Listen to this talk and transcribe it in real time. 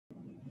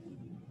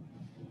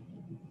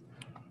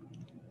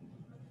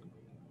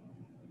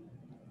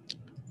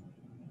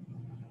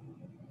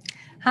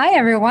Hi,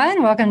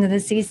 everyone. Welcome to the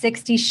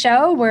C60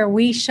 Show, where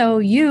we show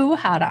you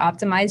how to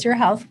optimize your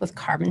health with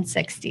Carbon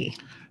 60.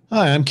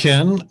 Hi, I'm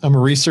Ken. I'm a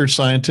research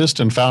scientist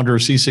and founder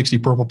of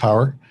C60 Purple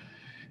Power.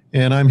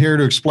 And I'm here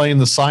to explain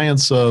the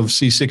science of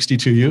C60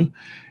 to you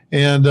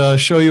and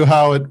show you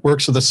how it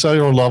works at the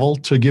cellular level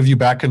to give you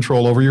back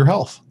control over your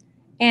health.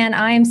 And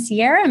I'm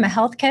Sierra. I'm a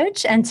health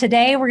coach. And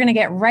today we're going to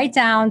get right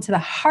down to the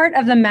heart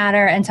of the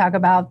matter and talk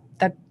about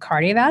the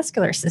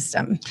cardiovascular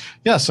system.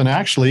 Yes, and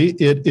actually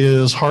it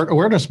is Heart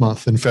Awareness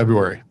Month in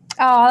February.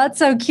 Oh, that's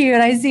so cute.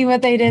 I see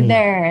what they did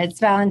there. It's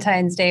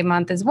Valentine's Day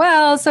month as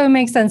well, so it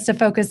makes sense to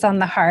focus on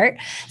the heart.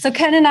 So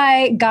Ken and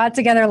I got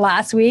together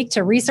last week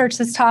to research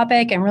this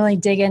topic and really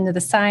dig into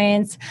the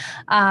science.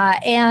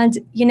 And,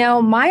 you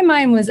know, my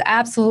mind was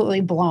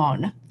absolutely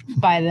blown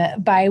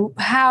by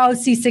how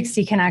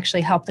C60 can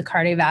actually help the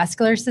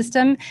cardiovascular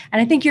system. And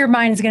I think your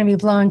mind is going to be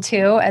blown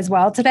too as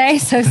well today.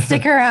 So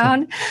stick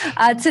around.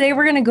 Today,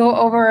 we're going to go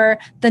over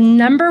the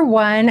number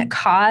one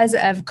cause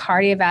of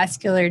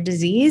cardiovascular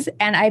disease.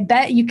 And I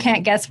bet you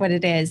can't guess what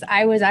it is.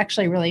 I was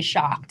actually really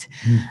shocked.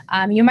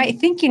 You might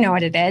think you know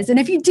what it is. And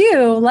if you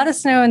do, let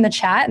us know in the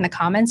chat, in the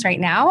comments right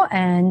now.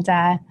 And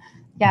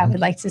we'd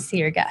like to see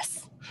your guess.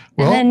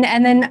 Well,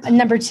 and then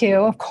number two,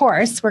 of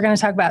course, we're going to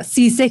talk about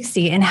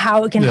C60 and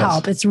how it can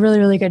help. It's really,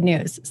 really good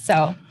news.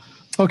 So,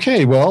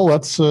 okay, well,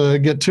 let's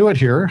get to it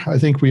here. I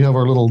think we have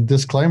our little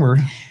disclaimer.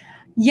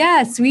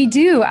 Yes, we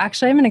do.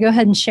 Actually, I'm going to go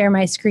ahead and share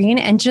my screen.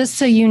 And just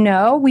so you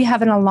know, we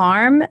have an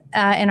alarm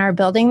in our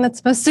building that's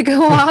supposed to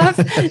go off.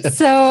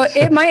 So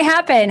it might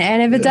happen.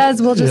 And if it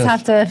does, we'll just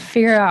have to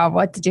figure out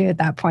what to do at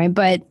that point.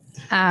 But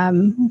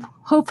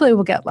hopefully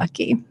we'll get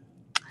lucky.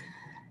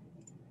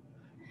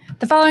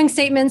 The following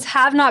statements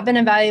have not been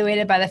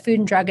evaluated by the Food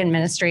and Drug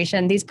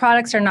Administration. These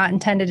products are not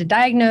intended to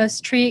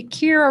diagnose, treat,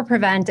 cure, or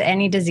prevent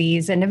any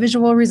disease.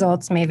 Individual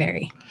results may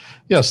vary.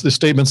 Yes, the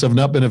statements have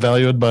not been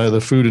evaluated by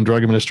the Food and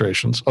Drug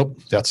Administration. Oh,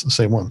 that's the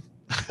same one.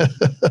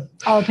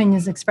 All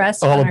opinions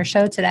expressed on our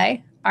show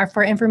today are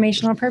for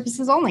informational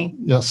purposes only.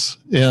 Yes,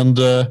 and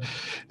are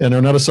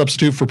not a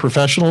substitute for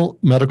professional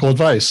medical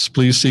advice.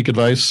 Please seek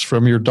advice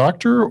from your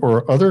doctor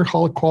or other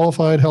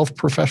qualified health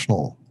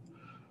professional.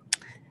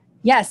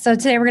 Yes, so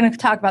today we're going to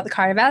talk about the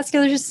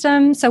cardiovascular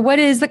system. So what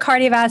is the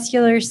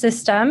cardiovascular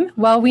system?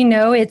 Well, we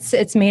know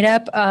it's made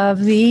up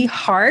of the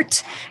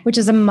heart, which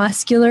is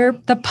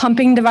the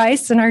pumping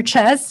device in our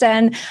chest.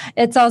 And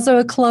it's also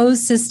a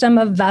closed system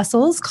of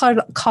vessels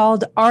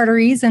called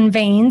arteries and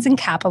veins and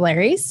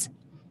capillaries.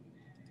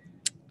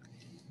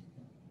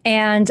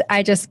 And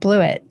I just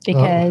blew it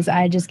because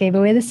I just gave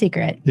away the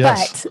secret.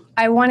 Yes. But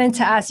I wanted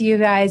to ask you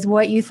guys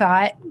what you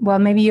thought. Well,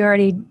 maybe you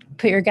already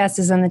put your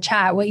guesses in the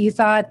chat. What you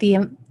thought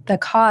the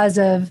cause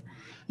of,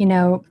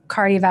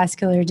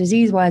 cardiovascular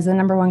disease was, the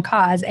number one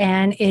cause,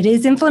 and it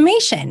is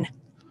inflammation.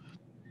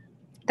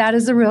 That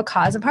is the real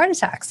cause of heart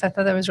attacks. I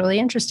thought that was really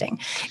interesting.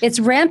 It's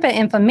rampant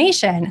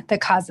inflammation that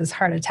causes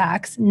heart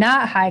attacks,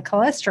 not high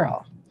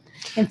cholesterol.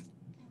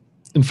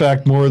 In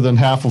fact, more than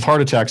half of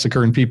heart attacks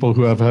occur in people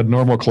who have had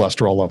normal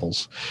cholesterol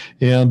levels.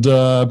 And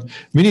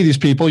many of these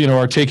people,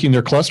 are taking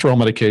their cholesterol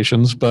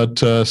medications,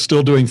 but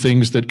still doing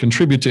things that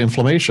contribute to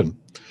inflammation.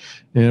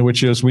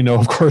 Which is, we know,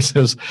 of course,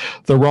 is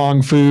the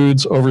wrong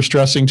foods,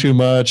 overstressing too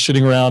much,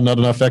 sitting around, not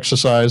enough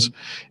exercise,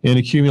 and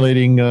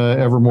accumulating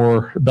ever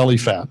more belly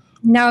fat.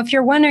 Now, if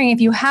you're wondering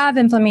if you have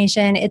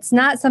inflammation, it's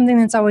not something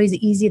that's always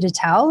easy to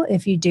tell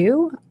if you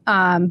do,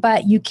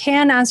 but you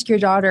can ask your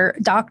doctor,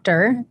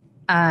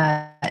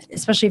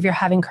 especially if you're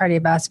having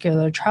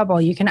cardiovascular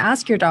trouble, you can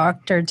ask your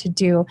doctor to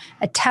do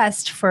a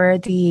test for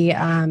the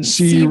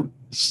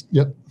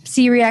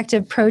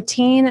C-reactive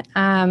protein,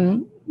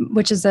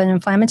 which is an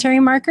inflammatory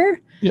marker.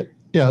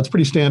 Yeah, it's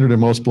pretty standard in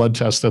most blood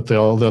tests that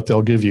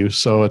they'll give you.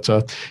 So it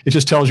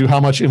just tells you how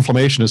much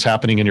inflammation is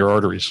happening in your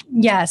arteries.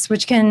 Yes,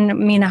 which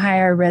can mean a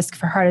higher risk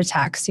for heart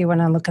attacks. So you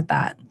want to look at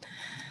that.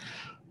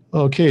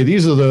 Okay,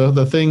 these are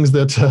the things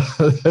that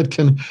that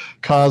can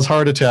cause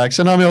heart attacks.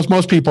 And I mean,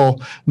 most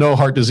people know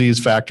heart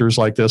disease factors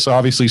like this.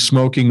 Obviously,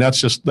 smoking, that's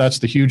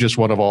the hugest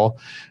one of all.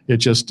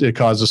 It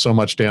causes so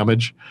much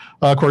damage.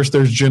 Of course,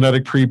 there's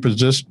genetic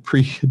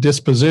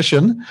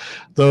predisposition.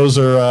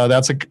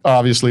 That's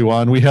obviously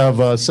one. We have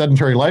a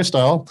sedentary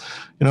lifestyle,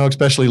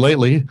 especially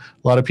lately. A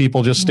lot of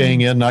people just staying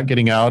in, not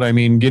getting out. I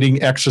mean,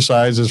 getting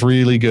exercise is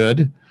really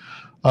good.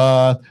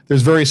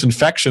 There's various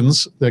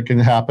infections that can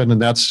happen,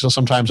 and that's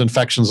sometimes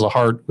infections of the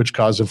heart, which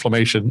cause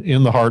inflammation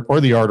in the heart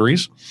or the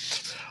arteries.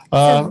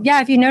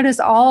 If you notice,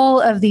 all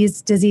of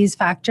these disease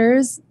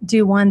factors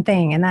do one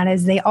thing, and that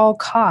is they all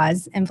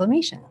cause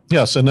inflammation.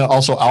 Yes, and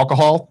also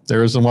alcohol.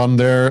 There's the one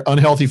there.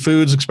 Unhealthy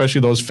foods,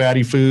 especially those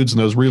fatty foods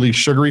and those really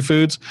sugary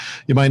foods.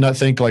 You might not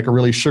think like a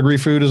really sugary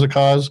food is a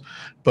cause,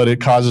 but it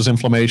causes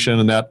inflammation,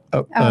 and that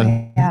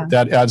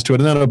adds to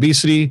it. And then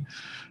obesity,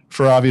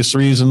 for obvious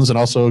reasons, and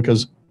also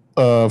because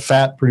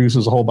fat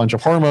produces a whole bunch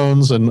of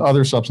hormones and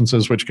other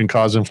substances which can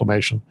cause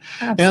inflammation.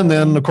 Absolutely. And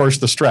then, of course,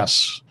 the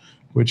stress,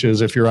 which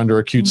is if you're under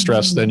acute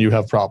stress, then you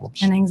have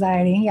problems. And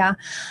anxiety, yeah.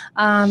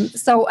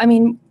 So, I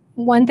mean,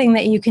 one thing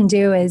that you can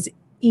do is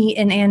eat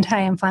an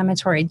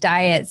anti-inflammatory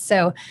diet.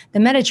 So the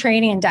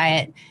Mediterranean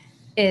diet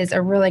is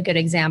a really good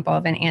example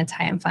of an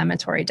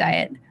anti-inflammatory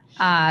diet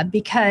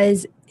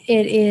because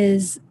it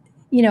is,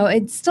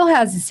 it still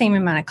has the same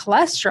amount of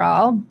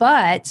cholesterol,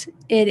 but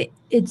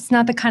it's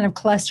not the kind of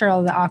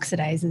cholesterol that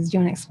oxidizes. Do you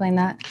want to explain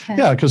that, Ken?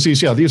 Yeah, because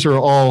these are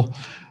all,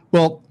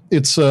 well,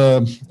 it's,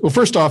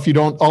 first off,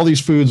 all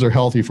these foods are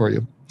healthy for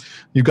you.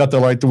 You've got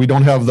we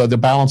don't have the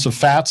balance of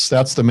fats.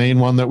 That's the main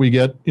one that we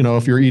get.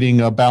 If you're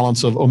eating a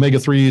balance of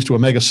omega-3s to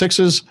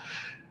omega-6s,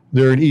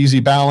 they're an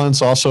easy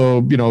balance.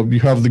 Also, you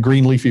have the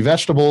green leafy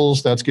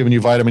vegetables. That's giving you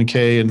vitamin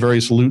K and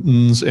various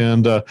luteins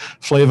and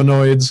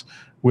flavonoids,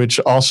 which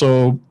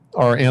also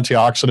are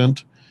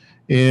antioxidant.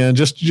 And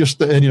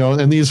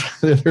and these,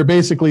 they're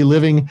basically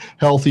living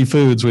healthy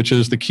foods, which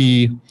is the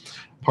key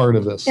part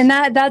of this. And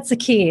that's the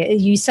key.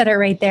 You said it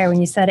right there when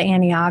you said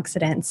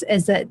antioxidants,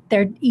 is that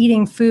they're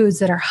eating foods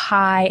that are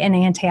high in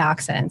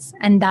antioxidants.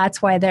 And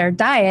that's why their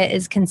diet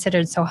is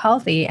considered so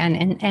healthy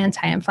and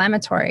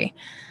anti-inflammatory.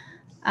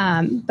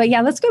 But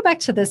yeah, let's go back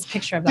to this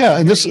picture of that. Yeah,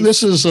 and this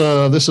is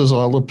a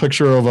little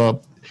picture of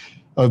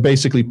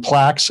basically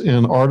plaques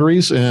in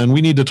arteries, and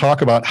we need to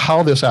talk about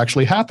how this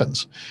actually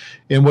happens.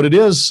 And what it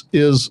is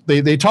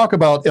they talk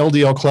about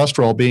LDL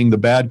cholesterol being the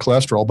bad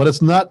cholesterol, but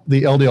it's not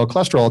the LDL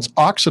cholesterol, it's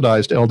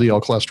oxidized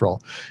LDL cholesterol.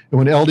 And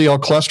when LDL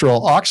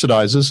cholesterol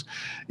oxidizes,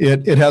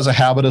 it has a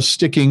habit of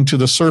sticking to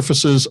the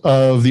surfaces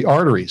of the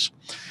arteries.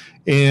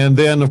 And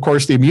then, of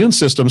course, the immune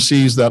system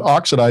sees that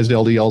oxidized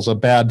LDL is a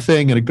bad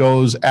thing, and it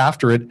goes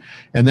after it,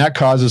 and that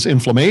causes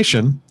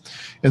inflammation.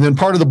 And then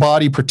part of the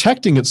body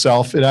protecting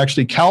itself,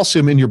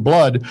 calcium in your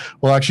blood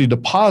will actually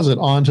deposit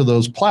onto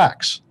those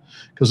plaques,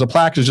 because the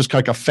plaque is just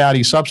like a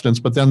fatty substance,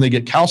 but then they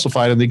get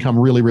calcified and they become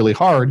really, really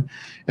hard.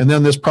 And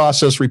then this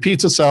process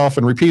repeats itself.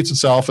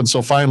 And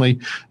so finally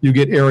you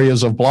get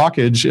areas of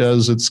blockage,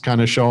 as it's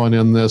kind of shown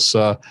in this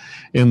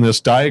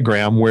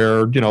diagram,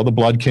 where, the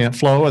blood can't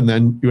flow and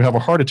then you have a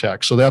heart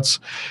attack. So and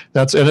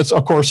it's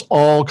of course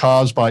all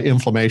caused by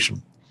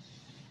inflammation.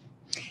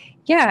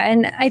 Yeah,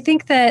 and I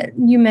think that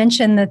you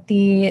mentioned that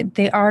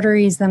the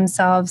arteries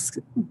themselves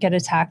get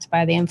attacked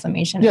by the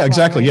inflammation. Yeah,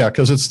 exactly. Right? Yeah,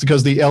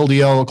 because the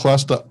LDL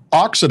cholesterol,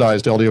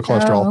 oxidized LDL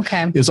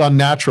cholesterol, is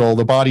unnatural.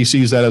 The body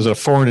sees that as a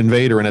foreign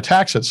invader and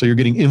attacks it. So you're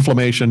getting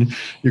inflammation,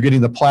 you're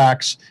getting the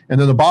plaques, and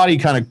then the body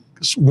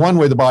one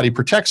way the body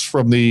protects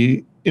from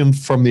the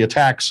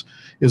attacks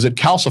is it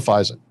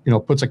calcifies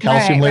it, puts a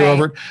calcium layer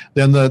over it.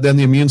 Then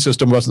the immune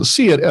system doesn't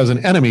see it as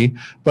an enemy,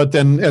 but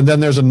then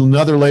there's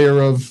another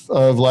layer of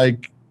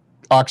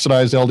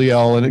oxidized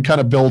LDL, and it kind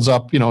of builds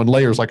up, in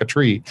layers like a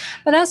tree.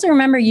 But also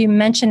remember you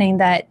mentioning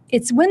that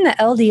it's when the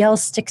LDL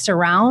sticks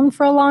around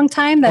for a long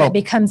time that it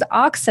becomes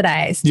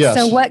oxidized. Yes.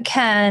 So what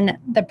can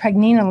the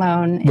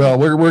pregnenolone... Well,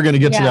 we're going to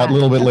get to that a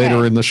little bit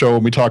later in the show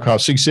when we talk how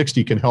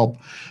C60 can help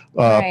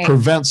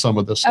prevent some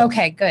of this stuff.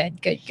 Okay, good.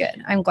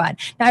 I'm glad.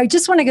 Now, I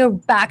just want to go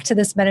back to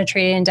this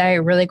Mediterranean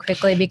diet really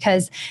quickly,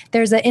 because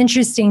there's an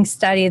interesting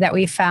study that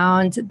we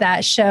found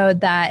that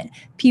showed that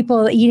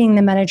people eating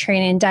the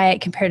Mediterranean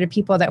diet compared to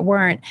people that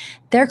weren't,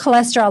 their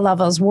cholesterol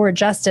levels were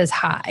just as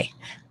high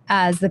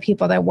as the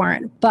people that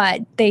weren't,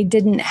 but they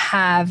didn't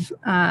have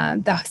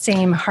the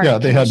same heart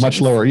conditions. They had much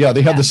lower. Yeah,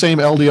 they had the same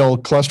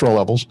LDL cholesterol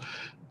levels,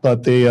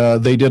 but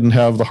they didn't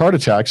have the heart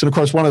attacks. And of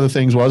course, one of the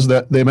things was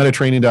that the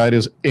Mediterranean diet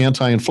is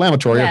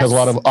anti-inflammatory. Yes. It has a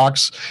lot of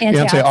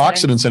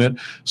antioxidants in it.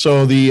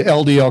 So the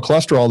LDL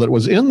cholesterol that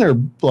was in their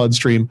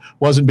bloodstream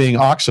wasn't being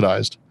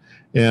oxidized,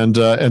 and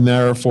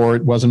therefore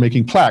it wasn't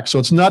making plaques. So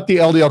it's not the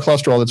LDL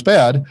cholesterol that's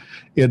bad.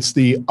 It's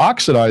the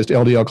oxidized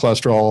LDL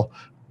cholesterol,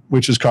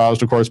 which is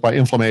caused, of course, by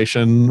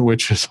inflammation,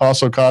 which is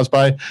also caused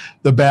by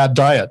the bad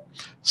diet.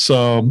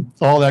 So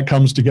all that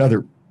comes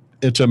together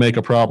to make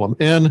a problem.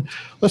 And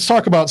let's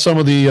talk about some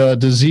of the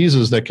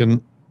diseases that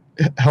can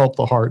help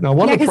the heart. Now,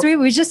 because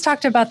we just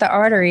talked about the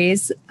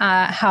arteries,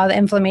 how the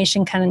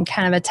inflammation can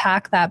kind of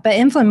attack that, but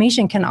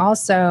inflammation can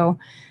also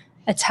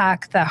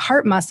attack the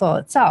heart muscle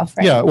itself,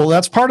 right? Yeah, well,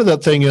 that's part of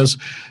that thing is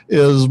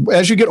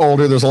as you get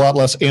older, there's a lot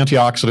less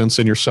antioxidants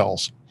in your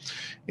cells.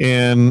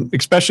 And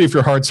especially if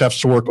your heart has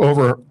to work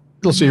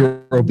let's say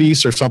you're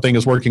obese or something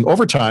is working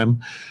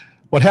overtime,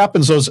 what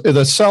happens is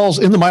the cells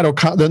in the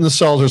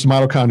mitochondria, there's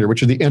mitochondria,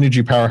 which are the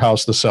energy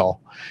powerhouse of the cell.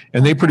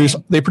 And they produce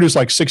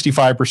like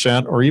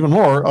 65% or even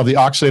more of the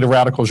oxidative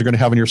radicals you're going to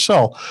have in your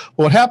cell.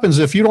 Well, what happens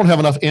if you don't have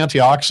enough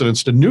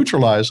antioxidants to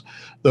neutralize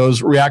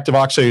those reactive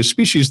oxidative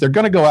species, they're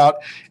going to go out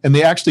and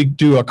they actually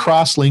do a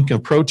cross-link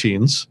of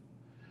proteins,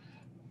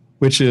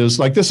 which is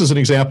like, this is an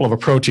example of a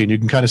protein. You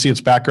can kind of see its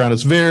background.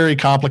 It's very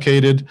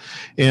complicated.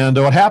 And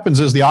what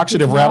happens is the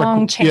oxidative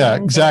radical. Yeah,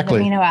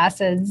 exactly. Amino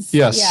acids.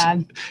 Yes.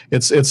 Yeah.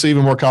 It's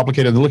even more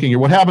complicated than looking at.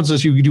 What happens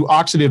is you do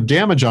oxidative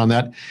damage on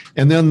that.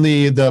 And then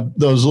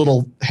those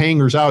little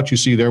hangers out you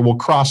see there will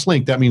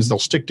cross-link. That means they'll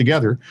stick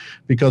together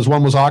because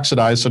one was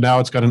oxidized. So now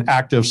it's got an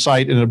active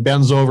site and it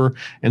bends over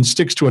and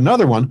sticks to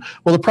another one.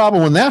 Well, the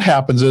problem when that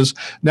happens is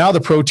now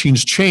the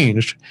protein's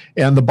changed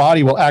and the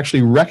body will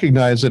actually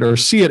recognize it or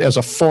see it as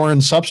a foreign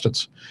foreign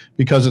substance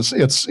because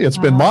it's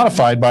been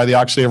modified by the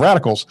oxidative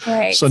radicals.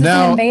 Right. So it's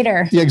now, an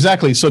invader. yeah,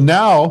 exactly. So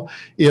now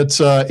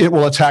it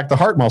will attack the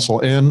heart muscle.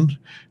 And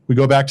we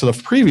go back to the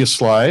previous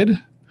slide.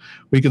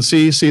 We can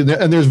see,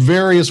 and there's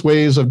various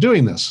ways of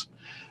doing this.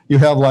 You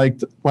have like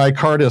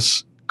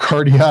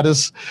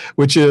myocarditis,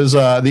 which is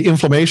the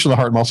inflammation of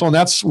the heart muscle, and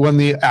that's when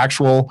the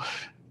actual,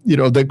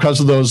 because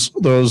of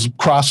those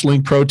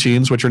cross-linked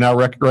proteins, which are now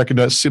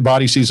recognized, the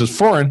body sees as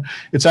foreign,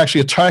 it's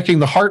actually attacking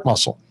the heart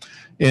muscle.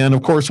 And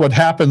of course, what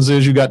happens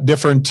is you got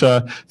different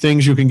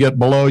things you can get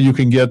below. You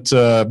can get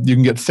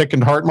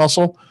thickened heart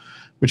muscle,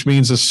 which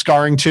means it's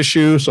scarring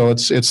tissue. So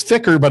it's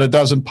thicker, but it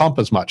doesn't pump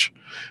as much,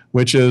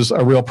 which is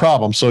a real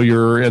problem. So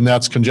and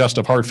that's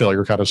congestive heart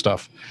failure kind of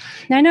stuff.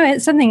 Now, I know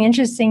something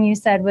interesting you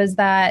said was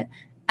that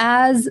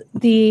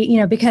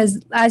because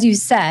as you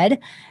said,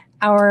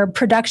 our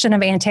production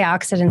of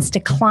antioxidants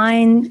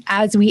decline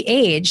as we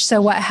age.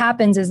 So what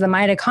happens is the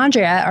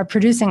mitochondria are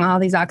producing all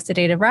these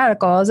oxidative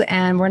radicals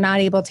and we're not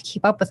able to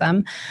keep up with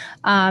them.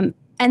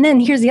 And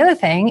then here's the other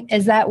thing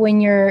is that when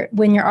your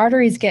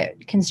arteries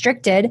get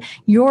constricted,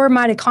 your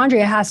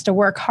mitochondria has to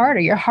work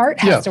harder. Your heart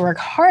has to work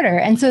harder.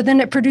 And so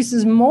then it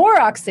produces more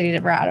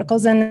oxidative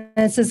radicals. And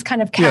it's this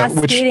kind of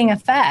cascading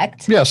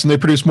effect. Yes. And they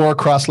produce more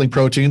cross-linked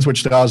proteins,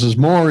 which causes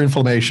more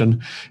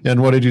inflammation.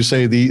 And what did you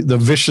say? The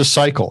vicious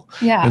cycle.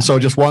 Yeah. And so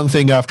just one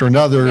thing after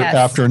another,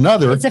 after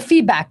another. It's a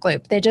feedback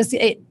loop.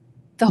 The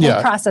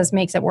whole process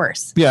makes it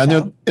worse. Yeah.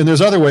 So. And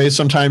there's other ways.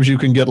 Sometimes you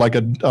can get like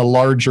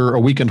a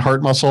weakened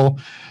heart muscle.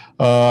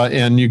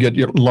 And you get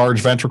your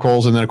large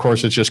ventricles, and then of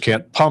course it just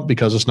can't pump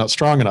because it's not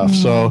strong enough.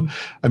 So,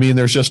 I mean,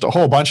 there's just a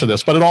whole bunch of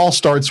this, but it all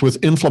starts with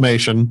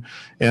inflammation,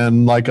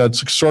 and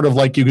it's sort of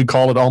like you could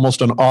call it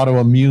almost an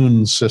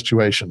autoimmune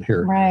situation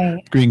here,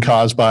 right? Being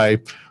caused by,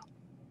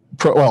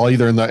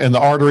 either in the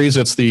arteries,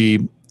 it's the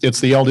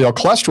LDL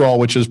cholesterol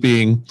which is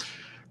being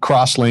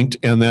cross-linked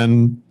and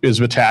then is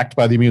attacked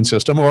by the immune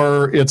system,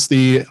 or it's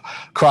the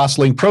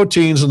cross-linked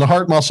proteins in the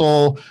heart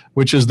muscle,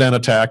 which is then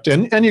attacked.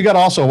 And you got to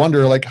also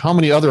wonder, how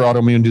many other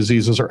autoimmune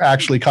diseases are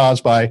actually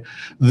caused by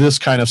this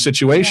kind of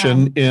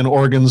situation in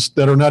organs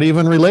that are not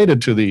even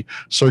related to the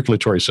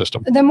circulatory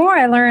system. The more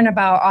I learn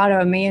about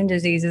autoimmune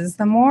diseases,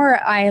 the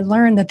more I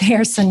learn that they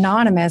are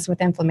synonymous with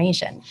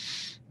inflammation.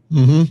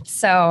 Mm-hmm.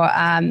 So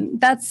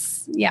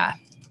that's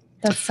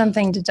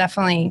something to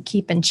definitely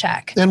keep in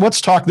check. And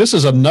this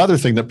is another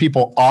thing that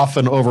people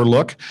often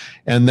overlook,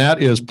 and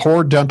that is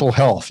poor dental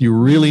health. You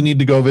really need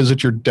to go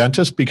visit your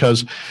dentist,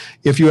 because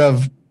if you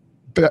have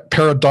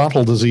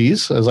periodontal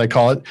disease, as I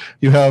call it,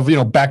 you have,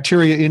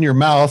 bacteria in your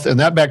mouth, and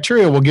that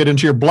bacteria will get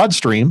into your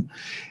bloodstream.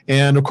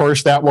 And of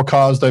course, that will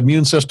cause the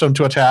immune system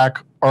to attack,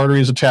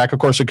 arteries attack. Of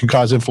course, it can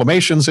cause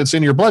inflammations. It's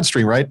in your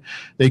bloodstream, right?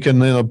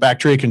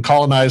 Bacteria can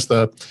colonize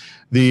the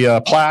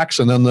plaques,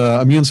 and then the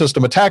immune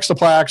system attacks the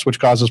plaques, which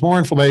causes more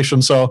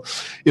inflammation. So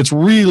it's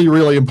really,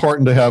 really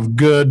important to have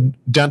good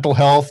dental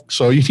health.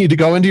 So you need to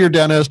go into your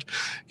dentist,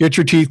 get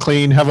your teeth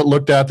clean, have it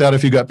looked at. That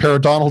if you've got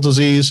periodontal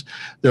disease,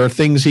 there are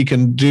things he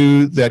can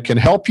do that can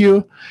help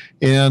you.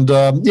 And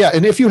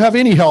and if you have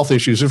any health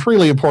issues, it's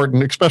really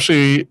important,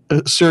 especially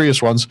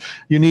serious ones,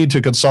 you need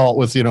to consult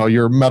with,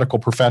 your medical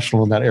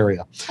professional in that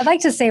area. I'd like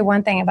to say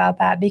one thing about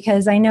that,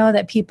 because I know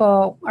that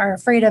people are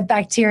afraid of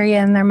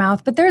bacteria in their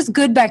mouth, but there's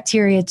good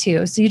bacteria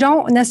too. So you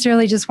don't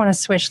necessarily just want to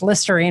swish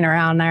Listerine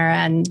around there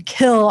and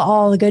kill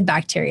all the good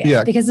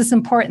bacteria, because it's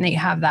important that you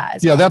have that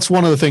as well. That's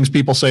one of the things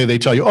people say. They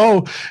tell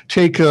you,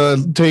 take a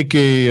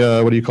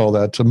what do you call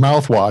that? A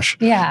mouthwash.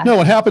 Yeah. No,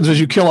 what happens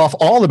is you kill off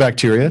all the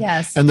bacteria,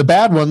 and the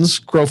bad ones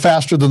grow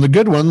faster than the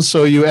good ones.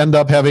 So you end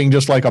up having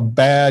just like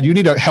you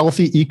need a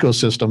healthy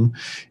ecosystem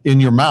in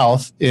your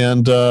mouth,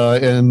 and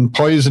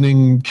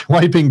poisoning,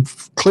 wiping,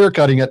 clear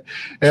cutting it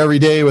every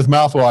day with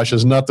mouthwash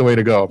is not the way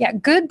to go. Yeah.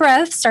 Good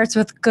breath starts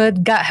with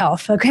good gut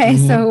health. Okay.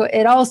 Mm-hmm. So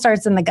it all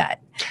starts in the gut.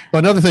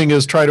 Another thing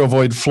is try to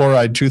avoid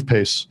fluoride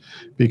toothpaste,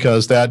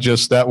 because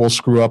that will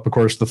screw up, of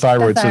course, the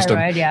thyroid system.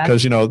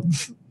 Because,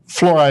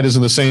 fluoride is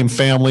in the same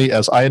family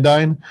as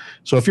iodine.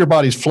 So if your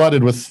body's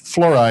flooded with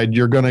fluoride,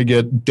 you're going to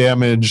get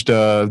damaged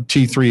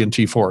T3 and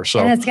T4. So,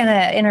 and it's going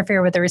to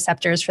interfere with the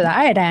receptors for the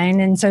iodine.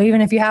 And so even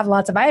if you have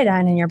lots of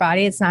iodine in your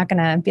body, it's not going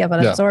to be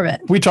able to absorb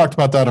it. We talked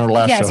about that on our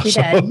last show.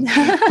 Yes, we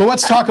did. But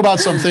let's talk about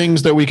some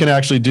things that we can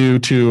actually do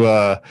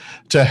to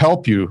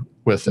help you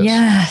with this.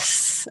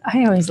 Yes.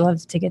 I always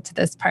love to get to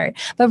this part.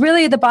 But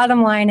really, the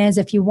bottom line is,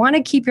 if you want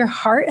to keep your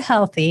heart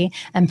healthy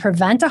and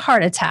prevent a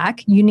heart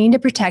attack, you need to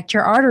protect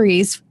your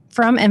arteries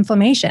from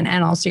inflammation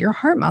and also your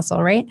heart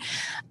muscle, right?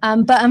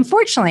 But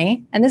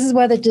unfortunately, and this is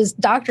what the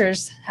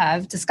doctors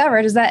have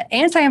discovered, is that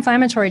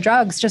anti-inflammatory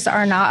drugs just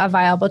are not a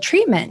viable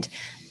treatment,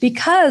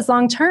 because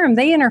long-term,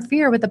 they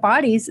interfere with the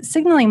body's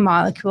signaling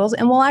molecules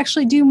and will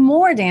actually do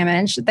more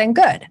damage than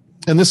good.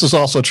 And this is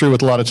also true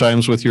with a lot of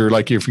times with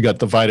if you got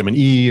the vitamin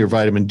E or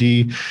vitamin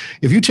D,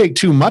 if you take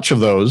too much of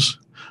those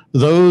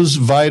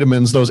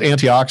vitamins, those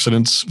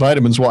antioxidants,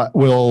 vitamins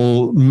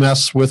will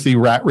mess with the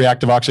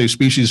reactive oxidative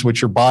species,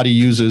 which your body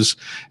uses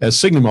as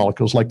signaling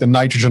molecules, like the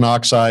nitrogen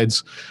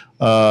oxides,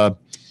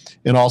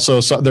 And also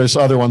there's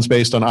other ones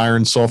based on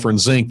iron, sulfur, and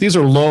zinc. These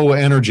are low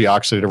energy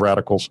oxidative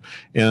radicals,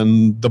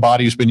 and the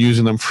body's been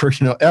using them for,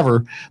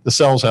 ever. The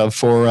cells have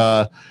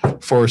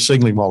for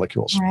signaling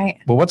molecules. Right.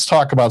 But let's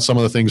talk about some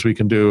of the things we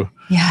can do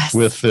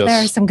with this.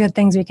 There are some good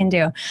things we can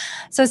do.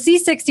 So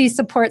C60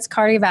 supports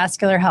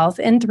cardiovascular health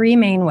in 3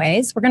 main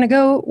ways. We're going to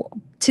go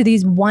to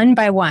these one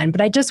by one, but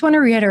I just want to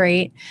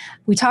reiterate,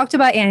 we talked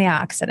about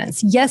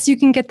antioxidants. Yes, you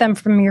can get them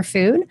from your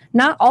food.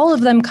 Not all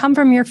of them come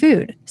from your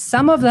food.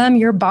 Some of them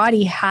your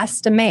body has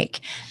to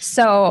make.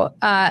 So,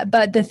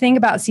 but the thing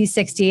about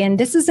C60, and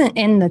this isn't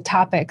in the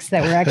topics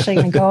that we're actually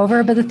going to go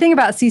over, but the thing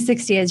about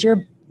C60 is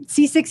your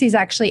C60 is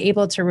actually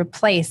able to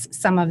replace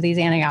some of these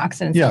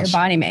antioxidants that your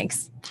body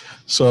makes.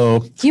 So,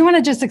 do you want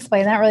to just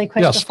explain that really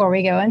quick before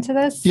we go into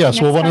this? Yes.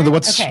 Well, one of the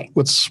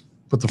what's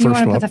put the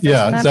first one up.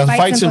 That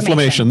fights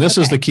inflammation. This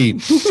is the key.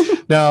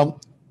 Now,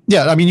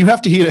 you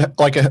have to eat it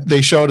like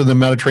they showed in the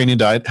Mediterranean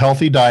diet,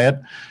 healthy diet.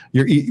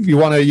 You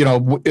want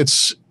to,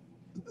 it's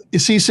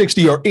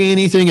C60 or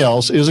anything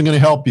else isn't going to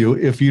help you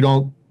if you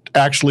don't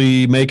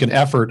actually make an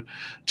effort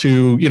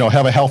to,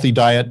 have a healthy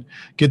diet,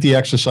 get the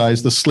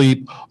exercise, the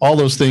sleep, all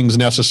those things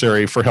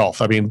necessary for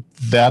health. I mean,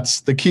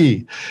 that's the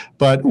key.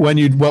 But when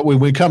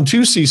we come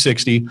to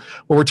C60,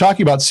 what we're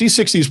talking about,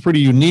 C60 is pretty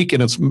unique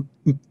in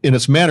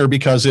its manner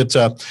because it's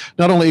not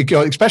only,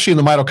 especially in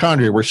the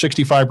mitochondria, where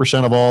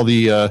 65% of all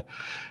the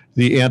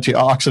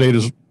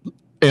antioxidants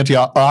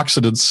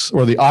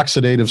or the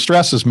oxidative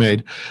stress is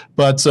made,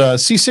 but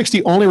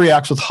C60 only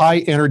reacts with high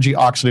energy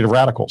oxidative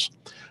radicals.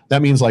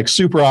 That means like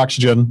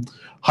superoxygen,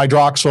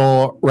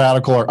 hydroxyl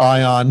radical or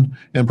ion,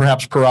 and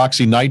perhaps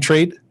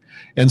peroxynitrate.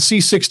 And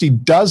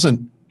C60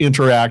 doesn't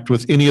interact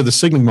with any of the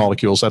signaling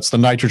molecules. That's the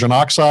nitrogen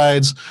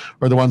oxides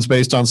or the ones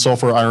based on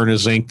sulfur, iron, and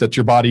zinc that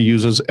your body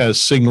uses as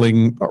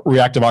signaling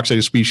reactive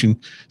oxidative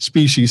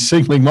species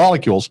signaling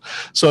molecules.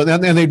 So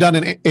and they've done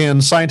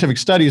in scientific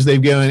studies,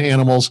 they've given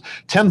animals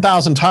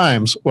 10,000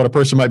 times what a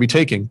person might be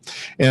taking,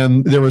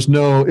 and there was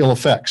no ill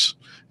effects.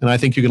 And I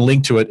think you can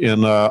link to it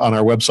on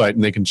our website,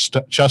 and they can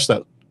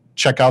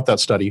check out that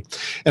study.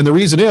 And the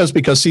reason is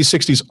because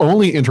C60 is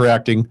only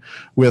interacting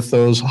with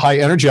those high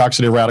energy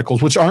oxidative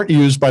radicals, which aren't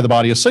used by the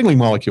body as signaling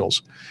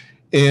molecules.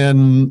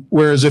 And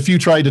whereas if you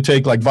tried to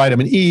take like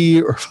vitamin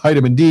E or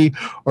vitamin D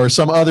or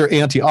some other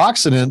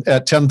antioxidant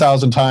at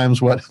 10,000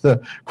 times what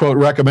the quote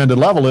recommended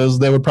level is,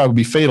 they would probably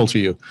be fatal to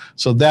you.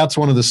 So that's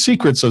one of the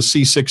secrets of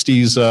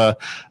C60's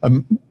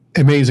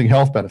amazing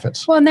health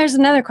benefits. Well, and there's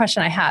another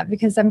question I have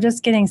because I'm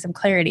just getting some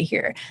clarity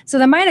here. So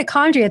the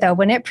mitochondria, though,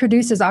 when it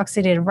produces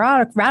oxidative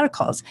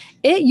radicals,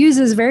 it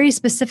uses very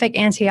specific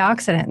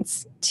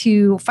antioxidants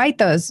to fight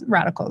those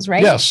radicals,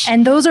 right? Yes.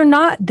 And those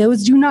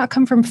do not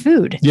come from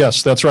food.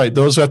 Yes, that's right.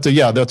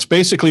 That's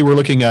basically, we're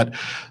looking at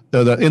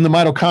in the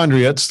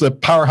mitochondria, it's the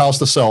powerhouse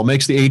of the cell,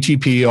 makes the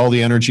ATP, all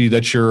the energy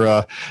that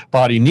your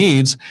body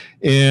needs.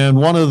 And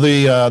one of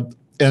the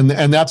And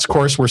that's, of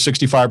course, where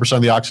 65%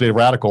 of the oxidative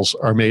radicals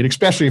are made,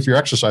 especially if you're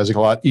exercising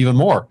a lot, even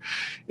more.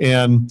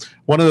 And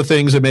one of the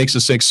things that makes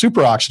us take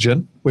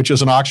superoxygen, which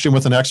is an oxygen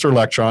with an extra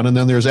electron, and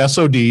then there's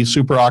SOD,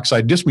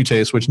 superoxide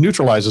dismutase, which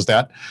neutralizes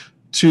that,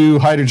 to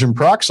hydrogen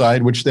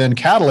peroxide, which then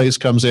catalase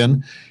comes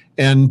in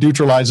and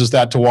neutralizes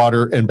that to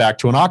water and back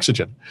to an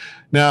oxygen.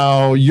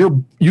 Now,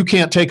 you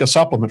can't take a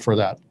supplement for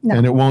that,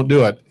 and it won't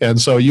do it.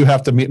 And so you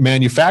have to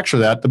manufacture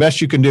that. The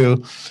best you can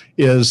do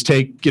is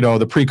take,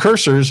 the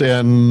precursors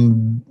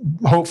and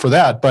hope for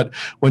that. But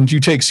when you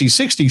take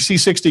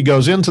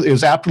C60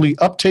 is aptly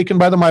uptaken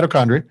by the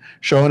mitochondria,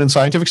 shown in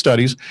scientific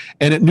studies,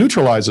 and it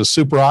neutralizes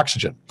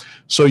superoxygen.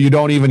 So you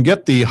don't even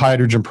get the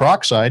hydrogen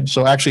peroxide.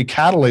 So actually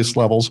catalase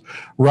levels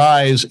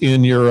rise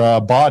in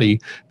your body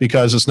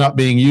because it's not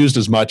being used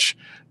as much,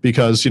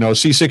 because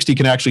C60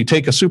 can actually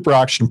take a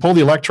superoxygen, pull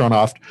the electron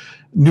off,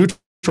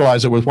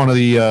 neutralize it with one of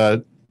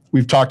the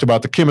we've talked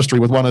about the chemistry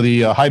with one of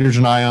the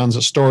hydrogen ions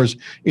that stores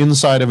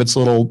inside of its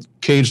little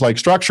cage-like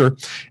structure,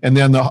 and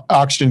then the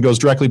oxygen goes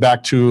directly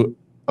back to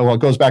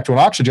an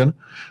oxygen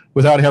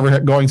without ever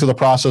going through the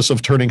process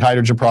of turning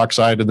hydrogen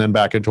peroxide and then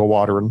back into a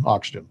water and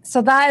oxygen.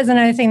 So that is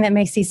another thing that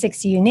makes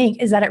C60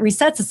 unique, is that it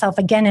resets itself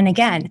again and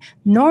again.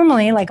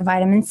 Normally, like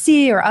vitamin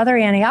C or other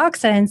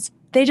antioxidants,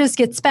 they just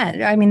get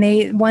spent. I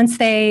mean, once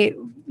they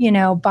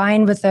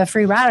bind with the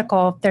free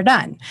radical, they're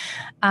done.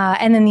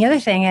 And then the other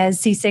thing is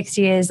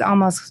C60 is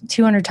almost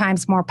 200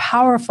 times more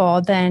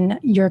powerful than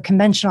your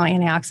conventional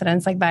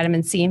antioxidants like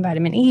vitamin C and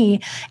vitamin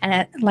E. And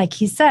it, like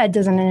he said,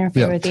 doesn't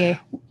interfere with the...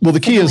 Well, the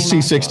key is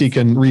C60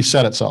 can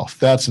reset itself.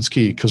 That's its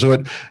key. Because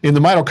in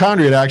the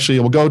mitochondria, it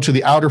will go to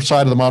the outer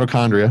side of the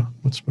mitochondria.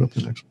 Let's put up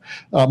the next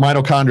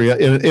mitochondria.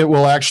 It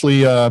will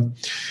actually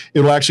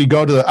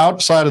go to the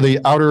outside of the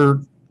outer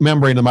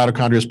membrane of the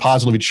mitochondria is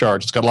positively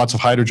charged. It's got lots of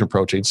hydrogen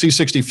proteins.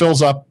 C60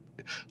 fills up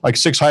like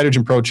 6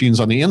 hydrogen proteins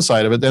on the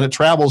inside of it. Then it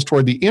travels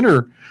toward the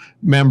inner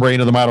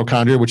membrane of the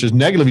mitochondria, which is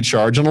negatively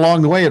charged. And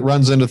along the way, it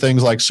runs into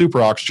things like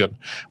superoxygen,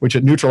 which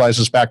it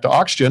neutralizes back to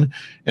oxygen.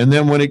 And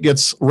then when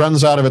it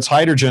runs out of its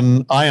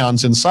hydrogen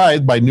ions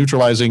inside by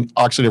neutralizing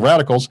oxidative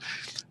radicals,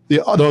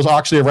 those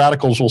oxidative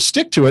radicals will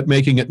stick to it,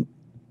 making it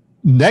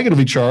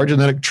negatively charged,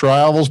 and then it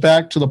travels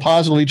back to the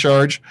positively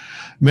charged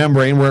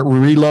membrane where it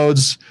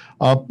reloads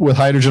up with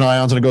hydrogen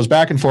ions, and it goes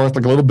back and forth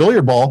like a little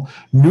billiard ball,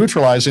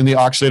 neutralizing the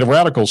oxidative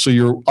radicals. So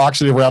your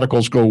oxidative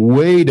radicals go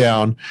way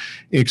down,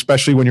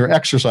 especially when you're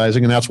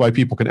exercising, and that's why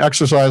people can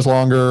exercise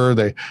longer.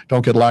 They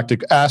don't get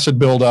lactic acid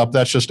buildup.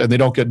 And they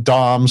don't get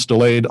DOMS,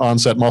 delayed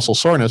onset muscle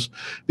soreness,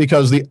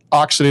 because the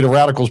oxidative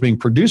radicals being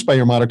produced by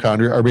your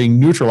mitochondria are being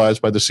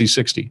neutralized by the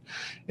C60,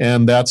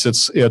 and that's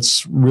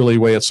it's really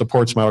the way it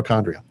supports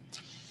mitochondria.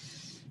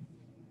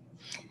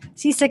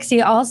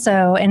 C60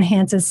 also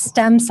enhances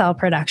stem cell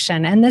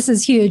production. And this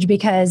is huge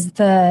because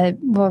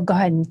well, go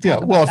ahead and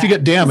talk about if you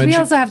get damage. We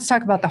also have to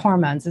talk about the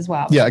hormones as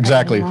well. Yeah,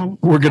 exactly.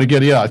 We're going to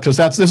get, because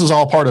this is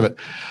all part of it.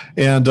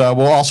 And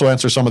we'll also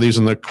answer some of these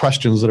in the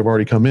questions that have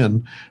already come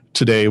in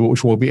today,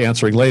 which we'll be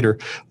answering later.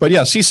 But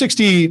yeah,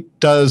 C60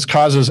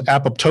 causes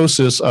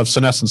apoptosis of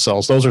senescent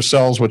cells. Those are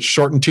cells which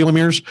shorten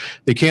telomeres.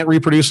 They can't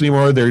reproduce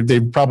anymore.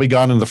 They've probably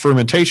gone into the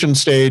fermentation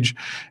stage,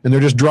 and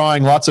they're just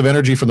drawing lots of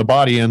energy from the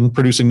body and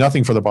producing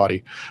nothing for the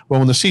body.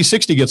 Well, when the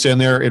C60 gets in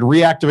there, it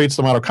reactivates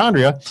the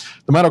mitochondria.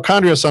 The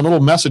mitochondria send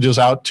little messages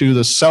out to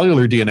the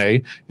cellular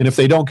DNA, and if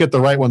they don't get the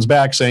right ones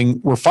back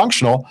saying we're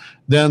functional,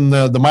 then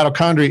the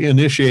mitochondria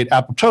initiate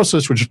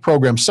apoptosis, which is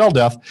programmed cell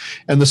death,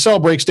 and the cell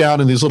breaks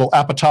down in these little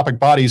apoptotic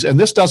bodies, and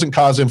this doesn't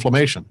cause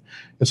inflammation.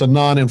 It's a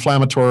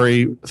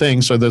non-inflammatory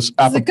thing. So this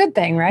is a good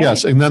thing, right?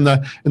 Yes, and then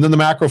the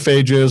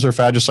macrophages or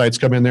phagocytes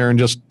come in there and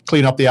just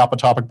clean up the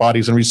apoptotic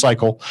bodies and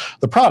recycle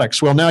the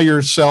products. Well, now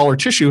your cell or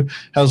tissue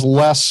has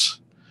less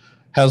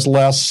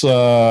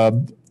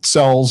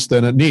cells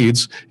than it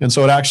needs, and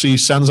so it actually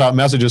sends out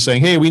messages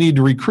saying, hey, we need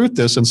to recruit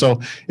this, and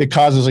so it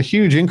causes a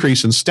huge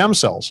increase in stem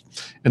cells,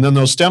 and then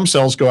those stem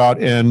cells go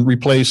out and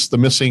replace the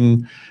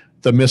missing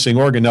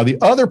organ. Now, the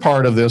other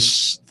part of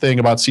this thing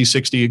about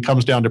C60, it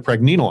comes down to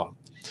pregnenolone.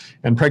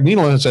 And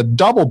pregnenolone has a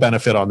double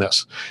benefit on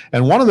this.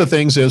 And one of the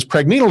things is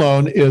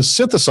pregnenolone is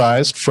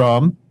synthesized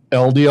from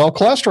LDL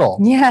cholesterol.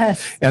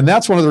 Yes. And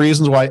that's one of the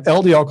reasons why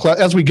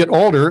as we get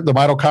older, the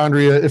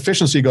mitochondria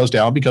efficiency goes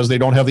down because they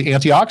don't have the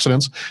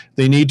antioxidants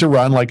they need to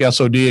run, like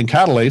SOD and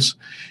catalase.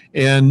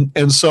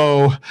 And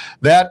so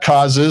that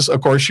causes,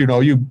 of course, you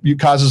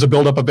causes a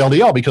buildup of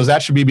LDL, because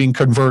that should be being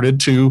converted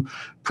to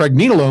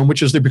pregnenolone,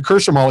 which is the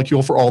precursor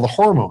molecule for all the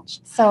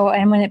hormones. So,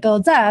 and when it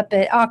builds up,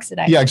 it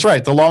oxidizes. Yeah, that's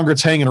right. The longer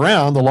it's hanging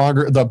around,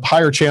 the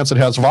higher chance it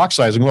has of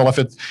oxidizing. Well, if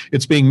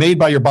it's being made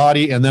by your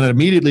body and then it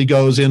immediately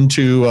goes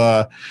into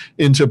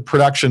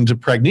production to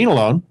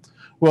pregnenolone,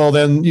 well,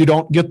 then you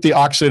don't get the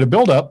oxidative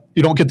buildup.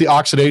 You don't get the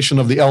oxidation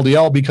of the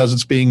LDL because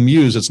it's being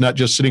used. It's not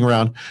just sitting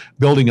around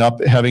building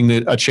up, having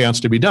a chance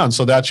to be done.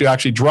 So that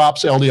actually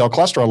drops LDL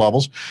cholesterol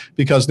levels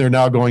because they're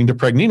now going to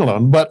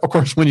pregnenolone. But of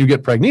course, when you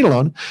get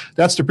pregnenolone,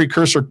 that's the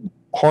precursor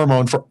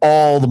hormone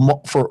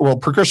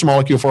precursor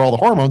molecule for all the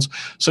hormones.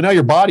 So now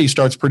your body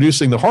starts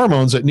producing the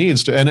hormones it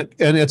needs to, and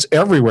it's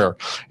everywhere.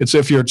 It's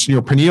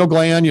your pineal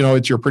gland,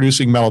 you're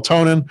producing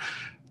melatonin.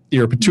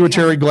 Your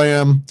pituitary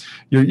gland,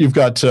 you're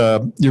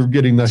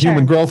getting the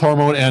human growth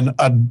hormone and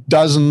a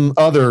dozen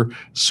other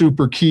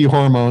super key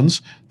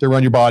hormones that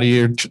run your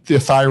body, the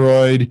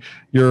thyroid,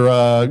 your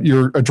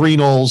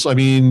adrenals,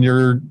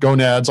 your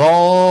gonads,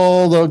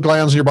 all the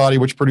glands in your body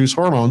which produce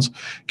hormones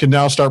can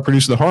now start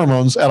producing the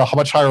hormones at a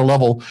much higher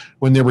level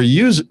when you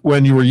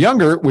were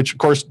younger, which of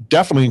course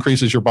definitely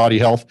increases your body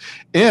health.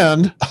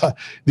 And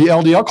the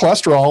LDL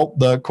cholesterol,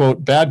 the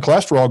quote bad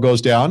cholesterol,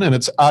 goes down and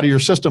it's out of your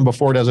system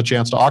before it has a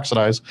chance to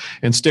oxidize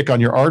and stick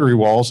on your artery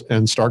walls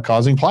and start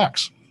causing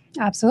plaques.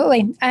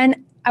 Absolutely. And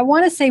I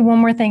want to say one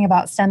more thing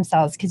about stem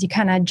cells, because you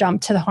kind of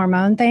jumped to the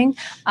hormone thing.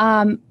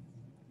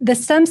 The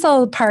stem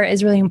cell part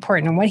is really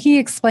important. And what he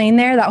explained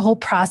there, that whole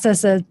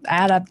process of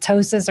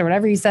apoptosis or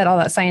whatever you said, all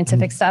that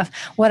scientific stuff,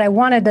 what I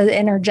wanted to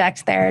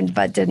interject there,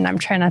 but didn't, I'm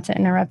trying not to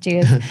interrupt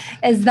you,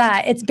 is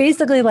that it's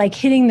basically like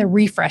hitting the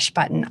refresh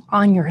button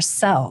on your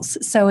cells.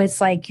 So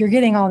it's like you're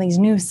getting all these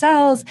new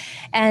cells.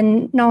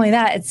 And not only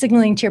that, it's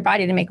signaling to your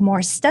body to make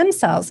more stem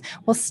cells.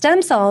 Well,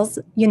 stem cells,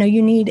 you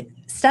need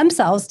stem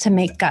cells to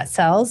make gut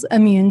cells,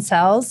 immune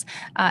cells,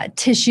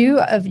 tissue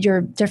of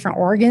your different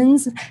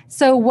organs.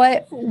 So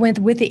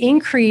with the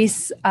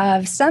increase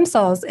of stem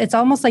cells, it's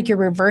almost like you're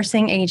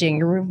reversing aging,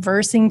 you're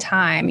reversing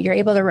time. You're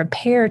able to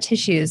repair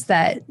tissues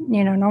that,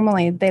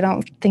 normally they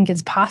don't think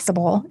is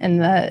possible in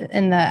the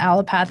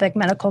allopathic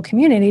medical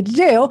community to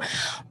do,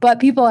 but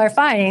people are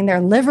finding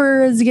their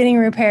liver is getting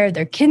repaired,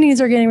 their kidneys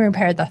are getting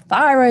repaired, the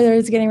thyroid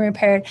is getting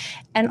repaired,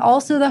 and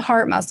also the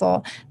heart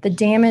muscle. The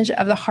damage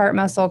of the heart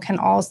muscle can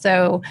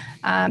also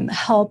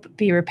help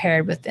be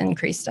repaired with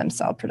increased stem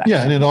cell production.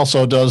 Yeah, and it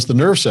also does the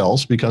nerve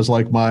cells, because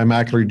like my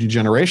macular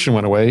degeneration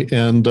went away,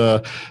 and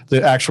the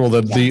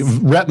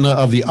retina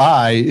of the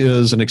eye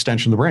is an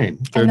extension of the brain.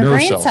 They're and the nerve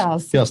brain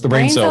cells. Yes, the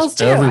brain cells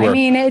too. everywhere.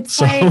 It's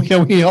like,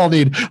 we all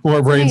need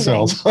more brain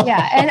cells.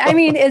 Yeah, and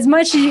as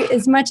much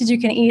as you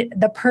can eat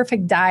the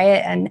perfect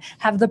diet and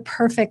have the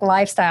perfect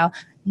lifestyle,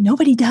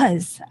 nobody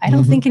does. I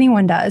don't think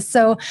anyone does.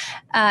 So,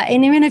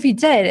 and even if you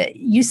did,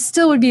 you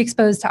still would be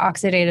exposed to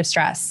oxidative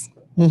stress.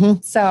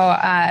 So,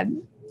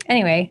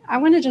 Anyway, I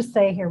want to just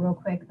say here real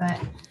quick that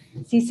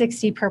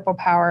C60 Purple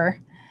Power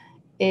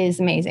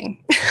is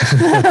amazing.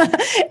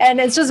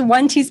 And it's just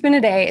 1 teaspoon a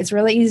day. It's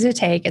really easy to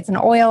take. It's an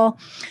oil.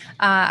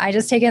 I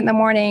just take it in the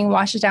morning,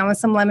 wash it down with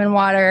some lemon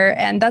water,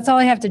 and that's all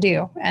I have to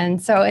do.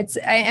 And so it's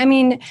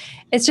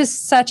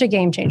just such a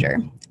game changer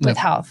with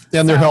health.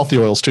 And they're healthy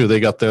oils too. They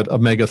got that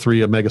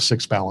omega-3,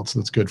 omega-6 balance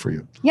that's good for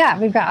you. Yeah,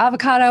 we've got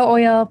avocado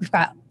oil, we've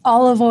got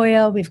olive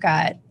oil, we've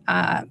got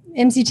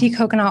MCT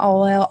coconut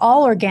oil,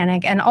 all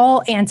organic and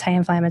all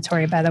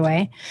anti-inflammatory, by the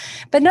way.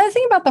 But another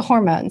thing about the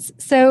hormones.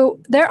 So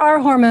there are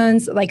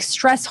hormones like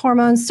stress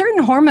hormones.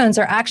 Certain hormones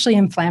are actually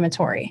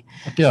inflammatory.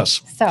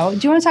 Yes. So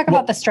do you want to talk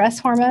about the stress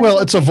hormone? Well,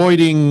 it's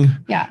avoiding,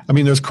 yeah. I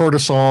mean, there's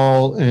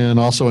cortisol, and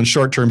also in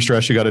short-term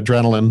stress, you got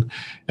adrenaline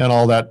and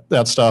all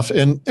that stuff.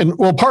 And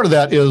well, part of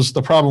that is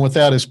the problem with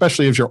that,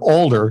 especially if you're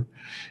older,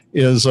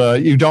 is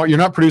you're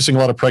not producing a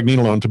lot of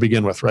pregnenolone to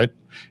begin with, right?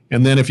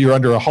 And then if you're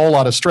under a whole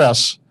lot of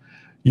stress,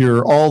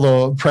 all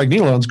the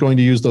pregnenolone is going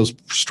to use those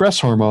stress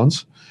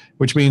hormones,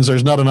 which means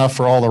there's not enough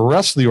for all the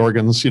rest of the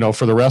organs,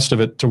 for the rest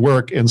of it to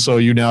work. And so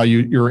your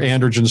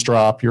androgens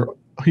drop, your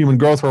human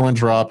growth hormone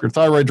drop, your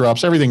thyroid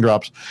drops, everything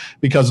drops,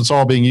 because it's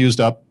all being used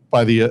up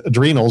by the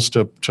adrenals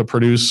to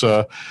produce,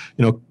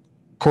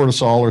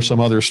 cortisol or some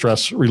other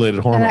stress-related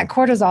hormone. And that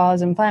cortisol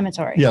is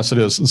inflammatory. Yes, it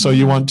is. And so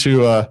you want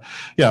to,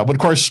 but of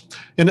course,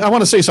 and I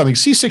want to say something,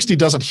 C60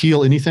 doesn't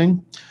heal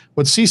anything.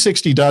 What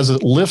C60 does is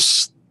it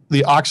lifts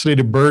the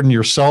oxidative burden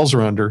your cells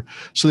are under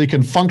so they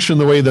can function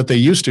the way that they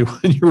used to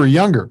when you were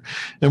younger.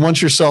 And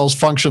once your cells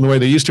function the way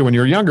they used to when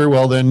you were younger,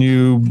 well, then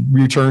you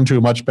return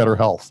to much better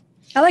health.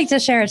 I like to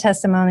share a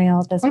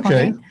testimonial at this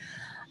point.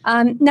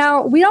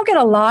 Now, we don't get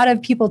a lot of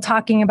people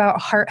talking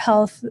about heart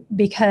health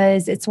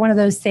because it's one of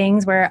those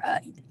things where,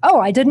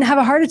 I didn't have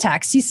a heart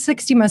attack.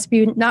 C60 must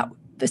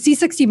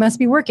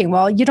be working.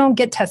 Well, you don't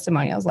get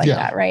testimonials like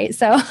that, right?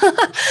 So,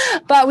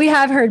 but we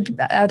have heard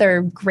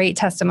other great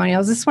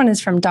testimonials. This one is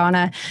from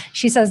Donna.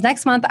 She says,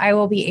 next month, I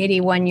will be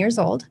 81 years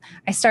old.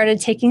 I started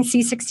taking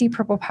C60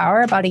 Purple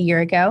Power about a year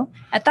ago.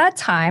 At that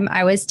time,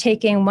 I was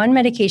taking one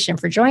medication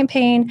for joint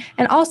pain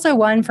and also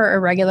one for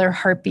irregular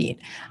heartbeat.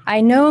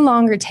 I no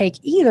longer take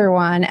either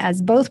one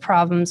as both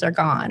problems are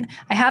gone.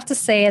 I have to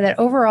say that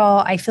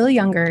overall, I feel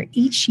younger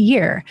each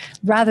year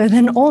rather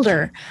than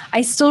older.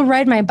 I still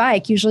ride my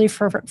bike, usually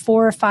for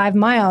 4 or 5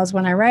 miles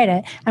when I ride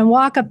it, and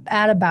walk up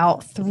at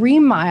about 3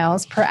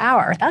 miles per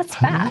hour. That's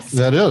fast.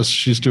 That is.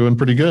 She's doing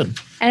pretty good.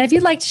 And if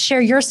you'd like to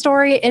share your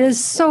story, it is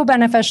so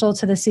beneficial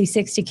to the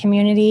C60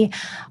 community.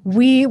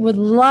 We would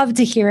love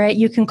to hear it.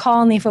 You can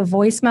call and leave a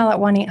voicemail at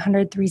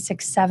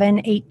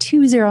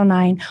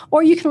 1-800-367-8209,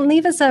 or you can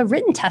leave us a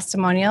written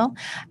testimonial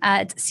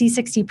at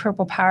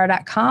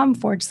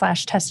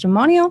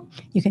c60purplepower.com/testimonial.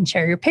 You can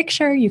share your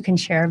picture. You can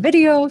share a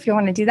video if you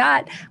want to do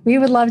that. We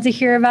would love to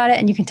hear about it.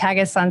 And you can tag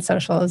us on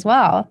social as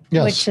well,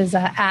 which is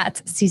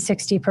at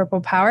C60 Purple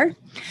Power.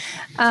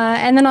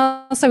 And then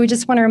also, we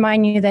just want to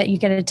remind you that you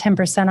get a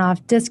 10% off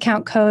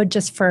discount code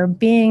just for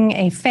being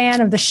a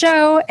fan of the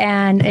show,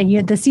 and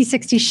the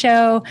C60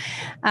 Show.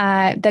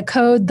 The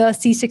code, the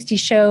C60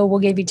 Show, will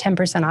give you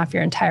 10% off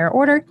your entire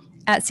order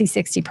at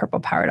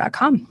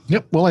c60purplepower.com.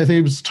 Yep. Well, I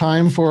think it's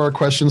time for our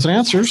questions and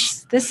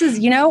answers. This is,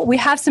 we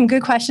have some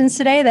good questions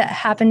today that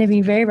happen to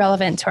be very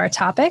relevant to our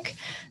topic.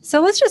 So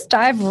let's just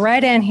dive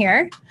right in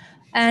here.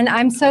 And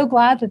I'm so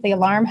glad that the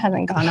alarm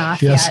hasn't gone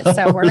off yet.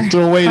 So we're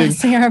still waiting.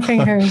 Crossing our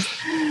fingers.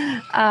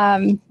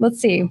 Let's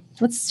see.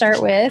 Let's start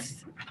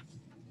with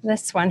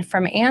this one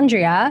from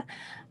Andrea.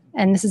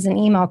 And this is an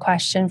email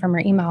question from her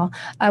email.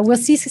 Will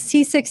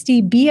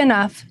C60 be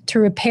enough to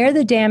repair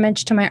the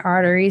damage to my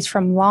arteries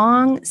from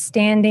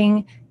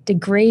long-standing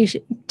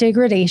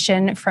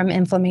degradation from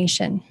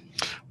inflammation?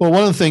 Well,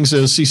 one of the things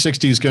is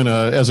C60 is going to,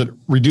 as it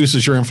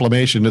reduces your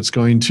inflammation, it's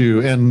going to,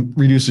 and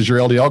reduces your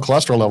LDL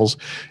cholesterol levels,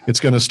 it's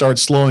going to start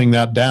slowing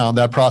that down,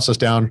 that process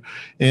down.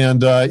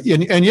 And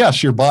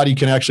yes, your body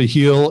can actually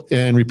heal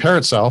and repair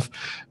itself.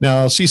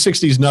 Now,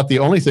 C60 is not the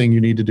only thing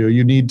you need to do.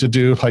 You need to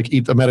do, like,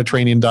 eat the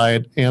Mediterranean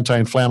diet,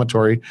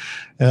 anti-inflammatory,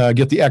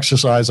 get the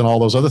exercise and all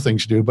those other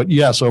things you do. But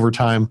yes, over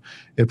time,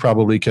 it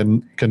probably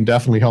can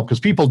definitely help, because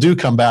people do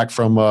come back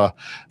from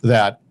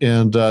that.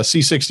 And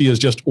C60 is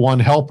just one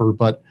helper,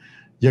 but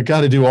you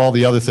got to do all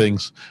the other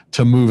things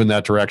to move in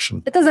that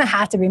direction. It doesn't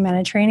have to be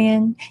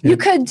Mediterranean. You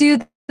could do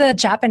the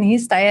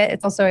Japanese diet.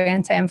 It's also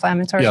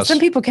anti-inflammatory. Yes. Some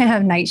people can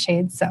have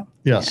nightshades. So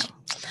yes.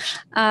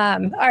 All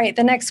right.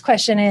 The next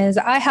question is,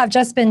 I have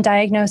just been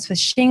diagnosed with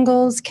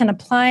shingles. Can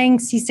applying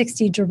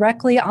C60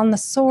 directly on the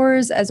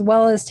sores as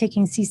well as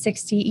taking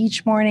C60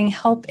 each morning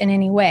help in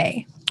any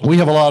way? We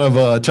have a lot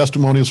of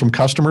testimonials from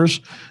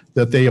customers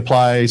that they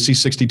apply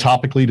C60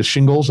 topically to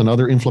shingles and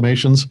other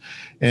inflammations,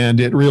 and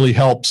it really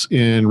helps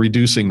in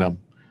reducing them.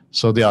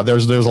 So yeah,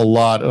 there's a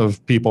lot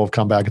of people have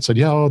come back and said,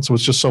 yeah, oh, it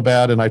was just so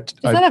bad. And is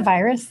that a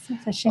virus?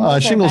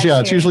 Shingles, yeah,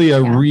 it's usually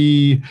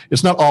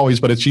it's not always,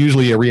 but it's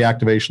usually a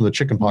reactivation of the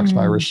chickenpox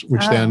virus,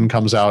 which then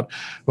comes out.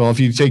 Well, if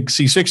you take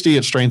C60,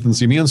 it strengthens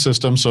the immune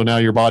system. So now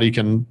your body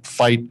can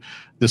fight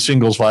the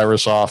shingles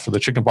virus off or the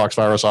chickenpox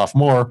virus off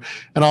more.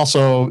 And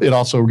also it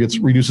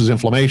reduces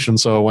inflammation.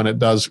 So when it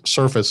does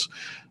surface,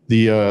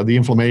 the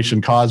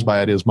inflammation caused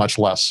by it is much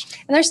less.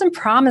 And there's some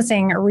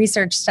promising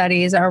research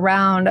studies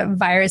around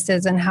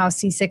viruses and how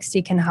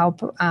C60 can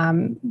help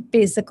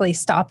basically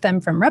stop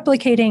them from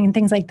replicating and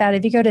things like that.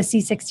 If you go to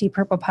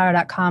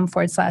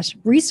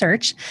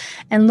c60purplepower.com/research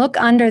and look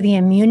under the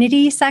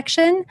immunity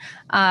section,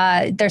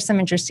 there's some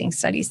interesting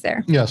studies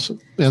there. Yes.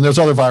 And there's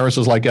other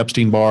viruses like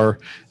Epstein-Barr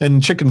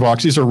and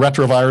chickenpox. These are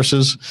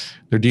retroviruses.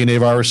 They're DNA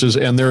viruses.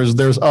 And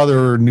there's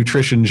other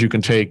nutritions you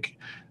can take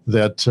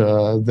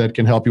that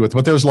can help you with.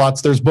 But there's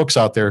books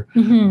out there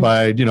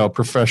by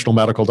professional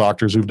medical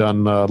doctors who've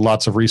done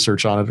lots of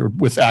research on it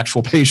with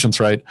actual patients,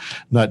 right?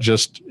 Not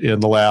just in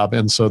the lab,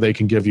 and so they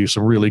can give you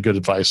some really good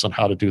advice on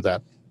how to do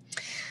that.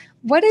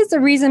 What is the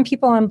reason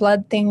people on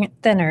blood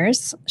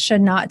thinners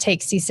should not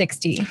take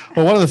C60?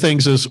 Well, one of the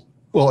things is,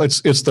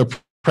 it's the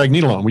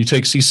pregnenolone. When you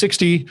take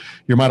C60,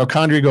 your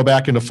mitochondria go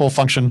back into full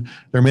function.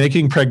 They're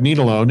making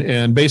pregnenolone,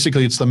 and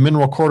basically it's the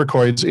mineral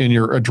corticoids in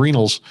your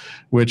adrenals,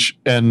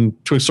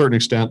 and to a certain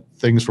extent,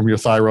 things from your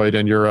thyroid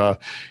and your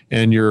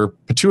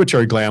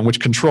pituitary gland, which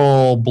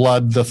control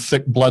blood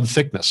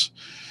thickness.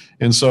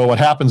 And so what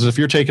happens if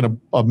you're taking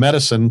a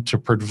medicine to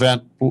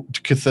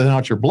thin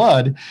out your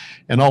blood,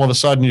 and all of a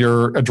sudden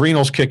your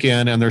adrenals kick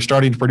in and they're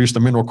starting to produce the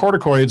mineral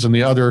corticoids and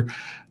the other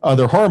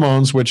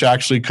hormones which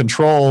actually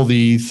control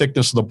the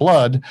thickness of the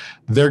blood,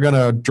 their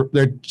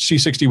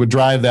C60 would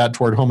drive that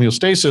toward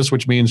homeostasis,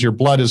 which means your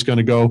blood is going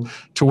to go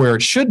to where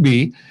it should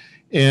be.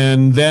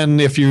 And then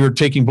if you're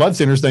taking blood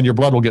thinners, then your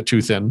blood will get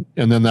too thin,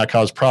 and then that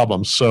causes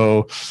problems.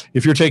 So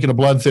if you're taking a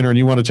blood thinner and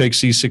you want to take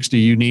C60,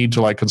 you need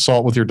to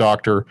consult with your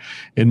doctor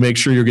and make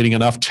sure you're getting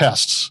enough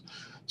tests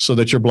so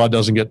that your blood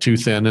doesn't get too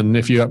thin. And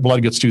if your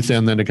blood gets too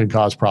thin, then it can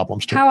cause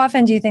problems too. How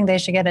often do you think they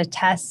should get a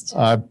test?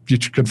 You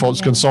should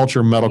consult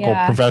your medical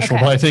professional,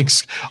 but I think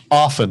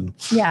often.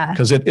 Yeah.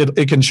 Because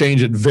it can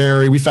change it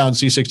we found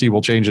C60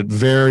 will change it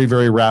very,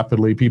 very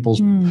rapidly,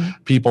 people's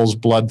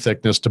blood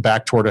thickness to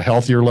back toward a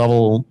healthier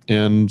level.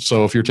 And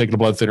so if you're taking a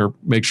blood thinner,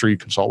 make sure you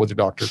consult with your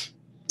doctor.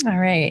 All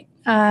right.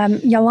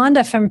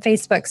 Yolanda from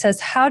Facebook says,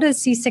 how does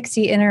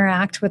C60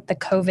 interact with the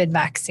COVID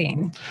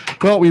vaccine?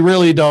 Well, we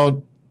really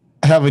don't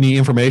have any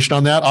information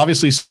on that.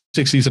 Obviously,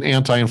 C60 is an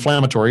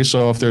anti-inflammatory,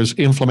 so if there's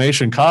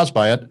inflammation caused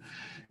by it,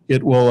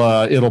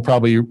 it'll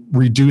probably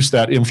reduce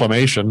that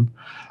inflammation.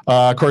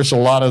 Of course, a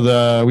lot of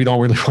we don't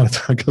really want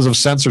to, because of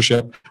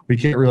censorship, we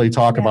can't really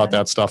talk about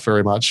that stuff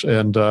very much.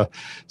 And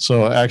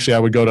so actually I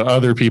would go to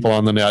other people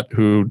on the net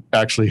who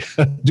actually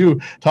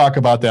do talk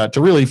about that to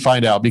really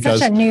find out, because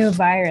such a new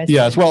virus.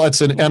 Yes, well,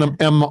 it's an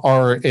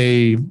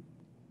mRNA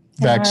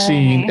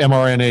vaccine.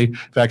 mRNA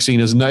vaccine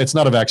it's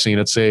not a vaccine.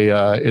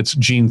 It's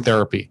gene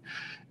therapy.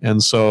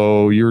 And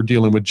so you're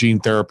dealing with gene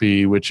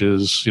therapy, which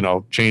is,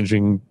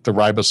 changing the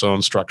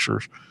ribosome structure.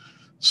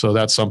 So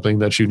that's something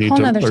that you need whole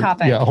nother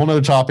topic. Yeah, a whole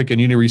nother topic.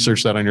 And you need to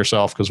research that on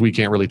yourself, because we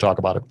can't really talk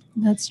about it.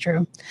 That's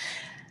true.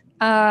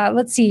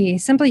 Let's see.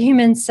 Simply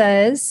Human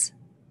says,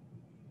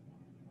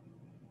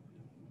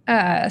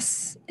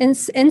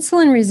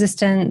 insulin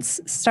resistance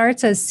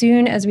starts as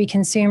soon as we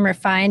consume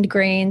refined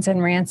grains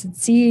and rancid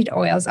seed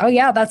oils. Oh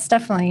yeah, that's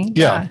definitely.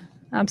 Yeah,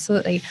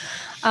 absolutely.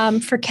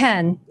 For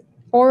Ken,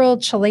 oral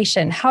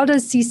chelation. How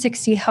does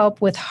C60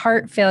 help with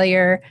heart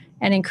failure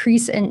and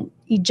increase an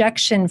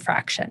ejection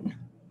fraction?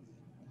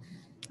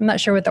 I'm not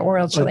sure what the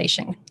oral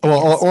chelation.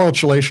 Oral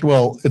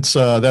chelation. It's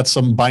that's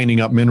some binding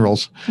up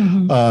minerals,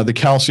 the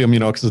calcium,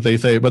 because they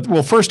say. But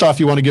first off,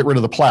 you want to get rid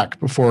of the plaque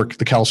before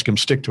the calcium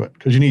stick to it,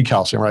 because you need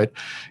calcium, right?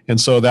 And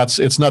so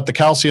it's not the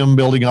calcium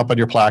building up on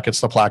your plaque;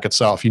 it's the plaque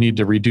itself. You need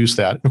to reduce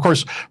that. Of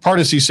course,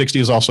 part of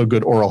C60 is also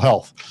good oral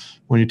health.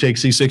 When you take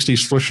C60,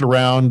 swish it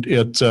around,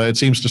 it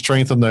seems to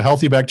strengthen the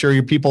healthy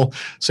bacteria. People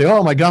say,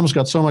 oh, my gums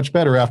got so much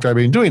better after I've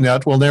been doing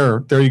that. Well,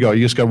 there you go.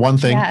 You just got one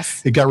thing.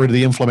 Yes. It got rid of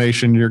the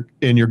inflammation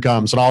in your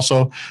gums. And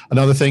also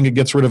another thing, it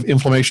gets rid of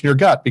inflammation in your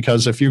gut,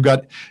 because if you've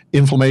got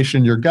inflammation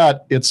in your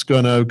gut, it's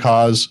going to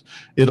cause,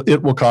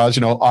 it will cause,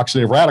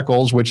 oxidative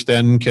radicals, which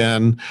then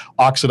can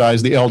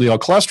oxidize the LDL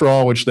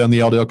cholesterol, which then the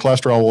LDL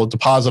cholesterol will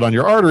deposit on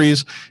your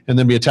arteries and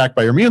then be attacked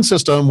by your immune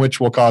system, which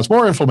will cause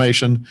more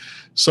inflammation.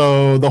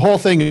 So the whole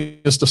thing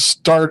is to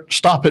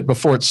stop it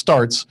before it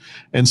starts,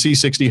 and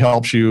C60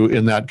 helps you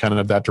in that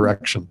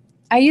direction.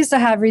 I used to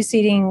have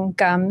receding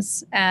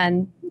gums,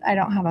 and I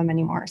don't have them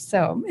anymore.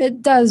 So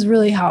it does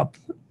really help.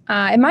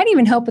 It might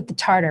even help with the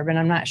tartar, but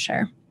I'm not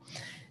sure.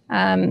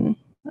 Let's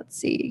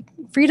see.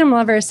 Freedom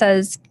Lover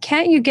says,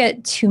 can't you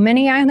get too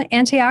many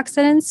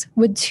antioxidants?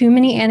 Would too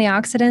many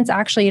antioxidants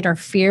actually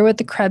interfere with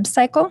the Krebs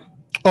cycle?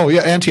 Oh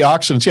yeah,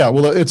 antioxidants. Yeah,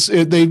 well,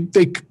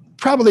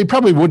 they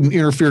probably wouldn't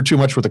interfere too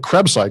much with the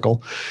Krebs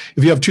cycle.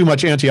 If you have too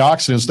much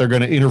antioxidants, they're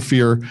going to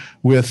interfere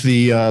with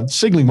the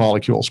signaling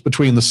molecules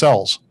between the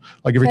cells.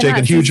 Like if you're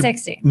taking huge,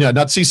 C60. no,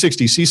 not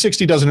C60.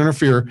 C60 doesn't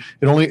interfere.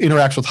 It only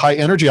interacts with high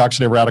energy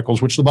oxidative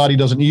radicals, which the body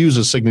doesn't use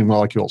as signaling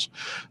molecules.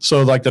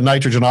 So like the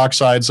nitrogen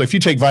oxides, so if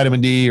you take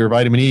vitamin D or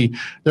vitamin E,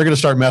 they're going to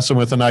start messing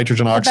with the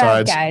nitrogen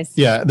oxides. Bad guys.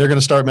 Yeah, they're going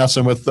to start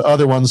messing with the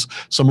other ones,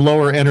 some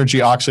lower energy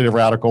oxidative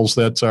radicals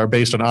that are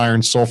based on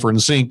iron, sulfur, and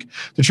zinc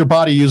that your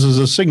body uses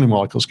as signaling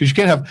molecules, because you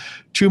can't have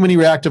too many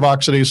reactive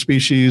oxidative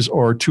species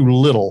or too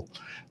little.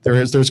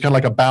 There's kind of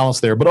like a balance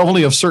there, but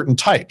only of certain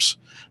types.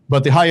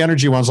 But the high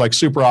energy ones like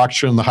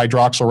superoxygen, the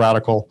hydroxyl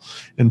radical,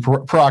 and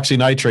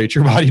peroxynitrate,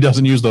 your body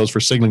doesn't use those for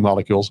signaling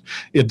molecules.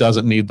 It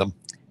doesn't need them.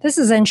 This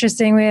is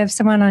interesting. We have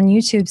someone on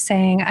YouTube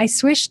saying, I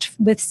switched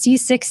with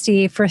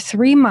C60 for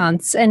 3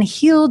 months and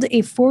healed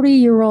a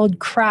 40-year-old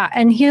crack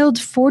and healed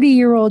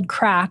 40-year-old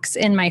cracks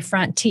in my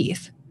front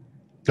teeth.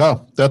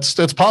 Oh, that's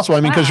possible.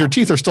 I mean, because your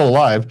teeth are still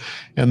alive,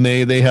 and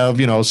they have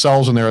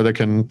cells in there that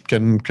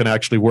can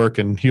actually work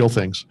and heal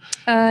things.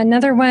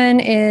 Another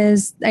one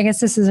is, I guess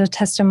this is a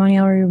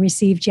testimonial we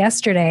received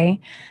yesterday.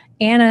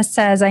 Anna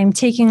says, I'm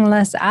taking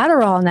less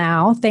Adderall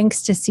now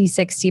thanks to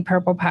C60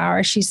 Purple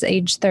Power. She's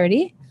age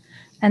 30.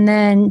 And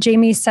then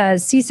Jamie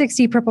says,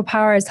 C60 Purple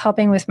Power is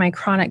helping with my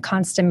chronic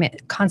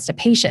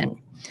constipation.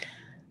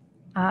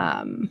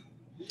 Well,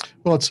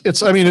 that's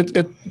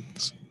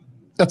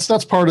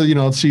part of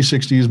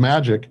C60's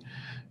magic.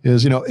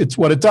 Is it's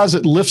what it does.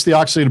 It lifts the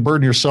oxidative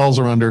burden your cells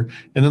are under,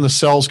 and then the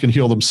cells can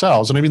heal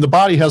themselves. And I mean, the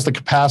body has the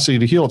capacity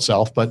to heal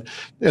itself, but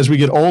as we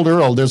get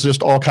older, there's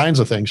just all kinds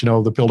of things.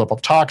 The buildup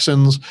of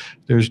toxins,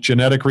 there's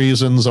genetic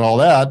reasons, and all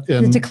that.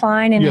 And the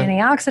decline in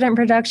antioxidant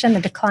production,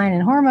 the decline in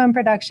hormone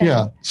production.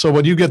 Yeah. So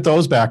when you get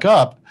those back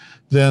up,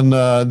 then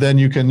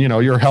you can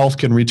your health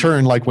can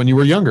return like when you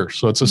were younger.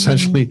 So it's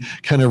essentially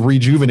kind of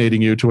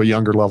rejuvenating you to a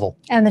younger level.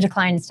 And the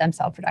decline in stem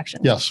cell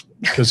production. Yes,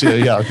 because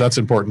that's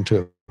important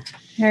too.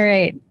 All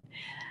right.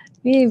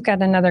 We've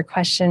got another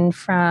question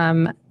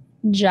from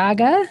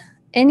Jaga.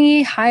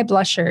 Any high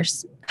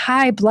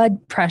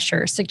blood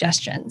pressure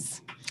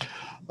suggestions?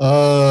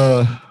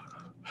 Well,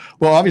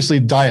 obviously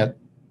diet.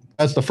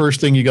 That's the first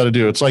thing you got to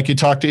do. It's like you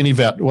talk to any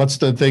vet. What's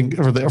the thing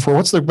for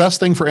what's the best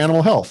thing for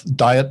animal health?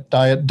 Diet,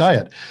 diet,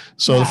 diet.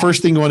 So the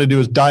first thing you want to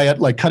do is diet,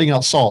 like cutting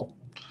out salt.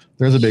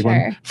 There's a big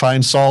one.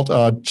 Find salt,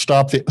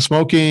 stop the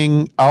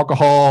smoking,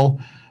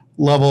 alcohol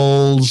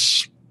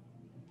levels.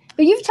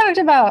 But you've talked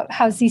about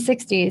how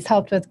C60 has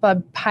helped with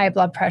high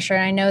blood pressure.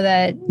 And I know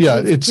that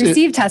you've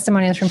received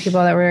testimonials from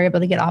people that were able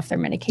to get off their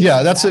medication.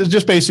 Yeah, that's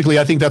just basically,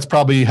 I think that's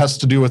probably has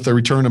to do with the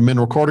return of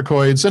mineral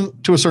corticoids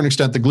and to a certain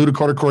extent, the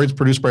glucocorticoids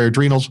produced by your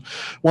adrenals.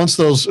 Once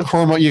those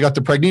hormones, you got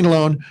the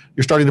pregnenolone,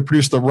 you're starting to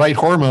produce the right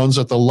hormones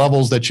at the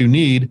levels that you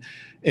need.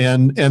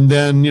 And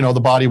then,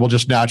 the body will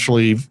just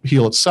naturally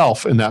heal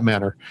itself in that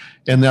manner.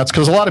 And that's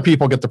because a lot of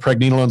people get the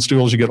pregnenolone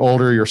stool as you get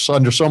older. You're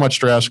under so much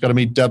stress, got to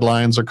meet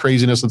deadlines or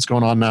craziness that's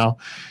going on now.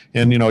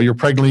 And, your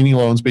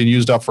pregnenolone's being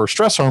used up for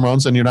stress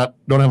hormones and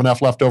don't have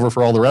enough left over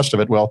for all the rest of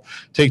it. Well,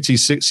 take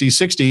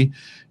C60,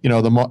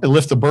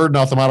 lift the burden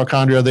off the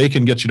mitochondria. They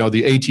can get, the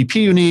ATP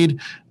you need.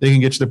 They can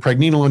get you the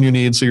pregnenolone you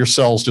need. So your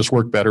cells just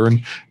work better.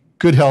 And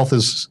good health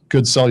is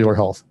good cellular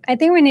health. I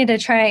think we need to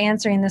try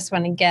answering this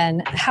one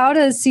again. How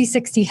does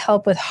C60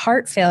 help with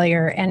heart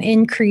failure and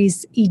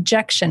increase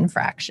ejection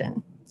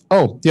fraction?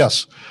 Oh,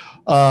 yes.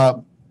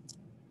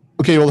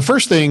 Okay, well, the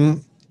first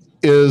thing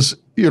is,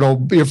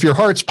 if your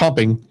heart's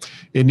pumping,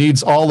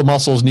 all the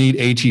muscles need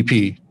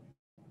ATP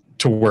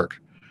to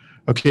work.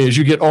 Okay, as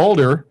you get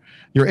older,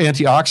 your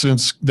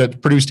antioxidants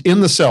that produced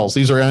in the cells,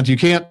 you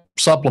can't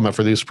supplement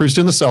for these, produced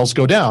in the cells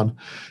go down.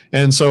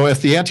 And so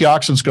if the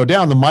antioxidants go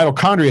down, the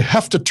mitochondria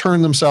have to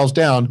turn themselves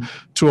down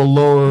to a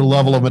lower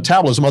level of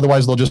metabolism.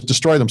 Otherwise, they'll just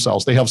destroy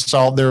themselves.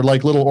 They're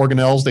like little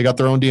organelles. They got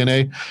their own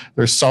DNA.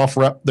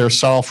 They're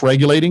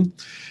self-regulating.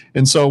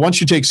 And so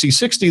once you take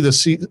C60,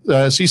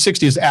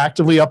 C60 is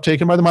actively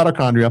uptaken by the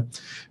mitochondria.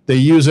 They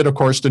use it, of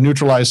course, to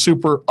neutralize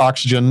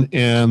superoxygen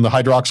and the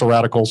hydroxyl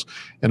radicals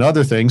and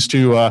other things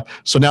so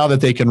now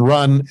that they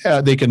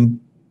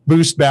can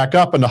boost back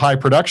up into high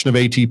production of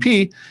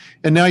ATP.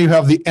 And now you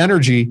have the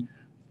energy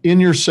in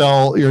your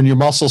cell, in your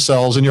muscle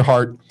cells, in your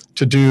heart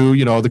to do,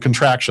 the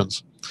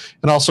contractions.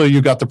 And also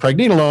you got the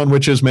pregnenolone,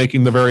 which is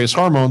making the various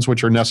hormones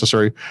which are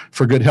necessary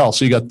for good health.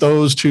 So you got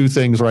those two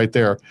things right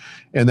there.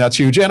 And that's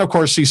huge. And of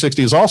course,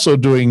 C60 is also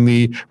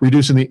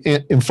reducing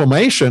the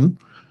inflammation,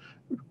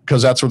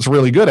 because that's what's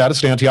really good at.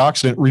 It's an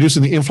antioxidant,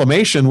 reducing the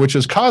inflammation, which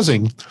is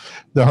causing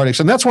the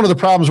heartaches. And that's one of the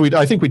problems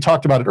I think we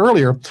talked about it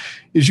earlier,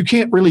 is you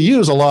can't really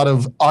use a lot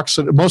of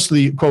most of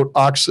the, quote,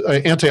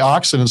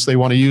 antioxidants they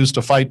want to use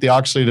to fight the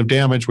oxidative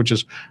damage, which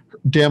is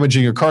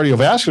damaging your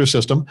cardiovascular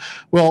system.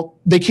 Well,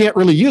 they can't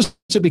really use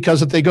it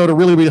because if they go to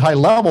really, really high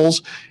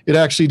levels, it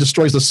actually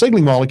destroys the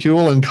signaling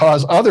molecule and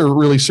cause other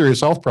really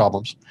serious health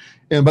problems.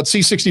 But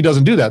C60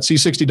 doesn't do that.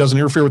 C60 doesn't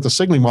interfere with the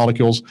signaling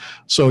molecules.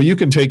 So you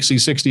can take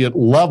C60 at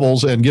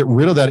levels and get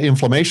rid of that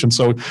inflammation.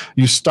 So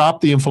you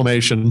stop the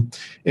inflammation.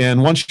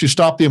 And once you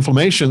stop the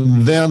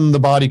inflammation, then the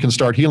body can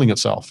start healing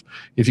itself.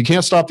 If you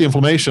can't stop the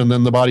inflammation,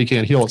 then the body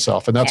can't heal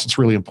itself. And that's what's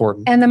really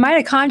important. And the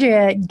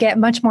mitochondria get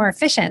much more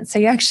efficient. So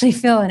you actually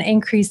feel an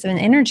increase in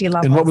energy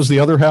levels. And what was the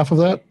other half of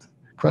that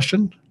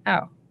question?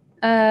 How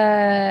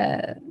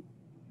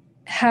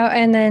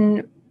and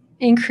then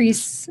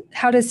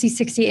how does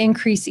C60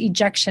 increase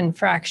ejection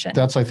fraction?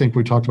 That's, I think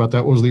we talked about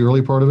that. What was the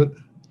early part of it?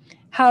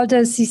 How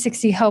does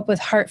C60 help with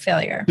heart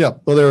failure? Yeah,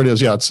 well, there it is.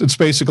 Yeah, it's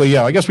basically,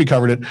 yeah, I guess we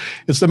covered it.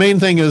 It's the main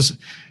thing is,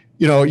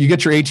 you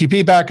get your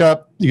ATP back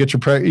up, you get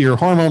your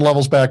hormone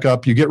levels back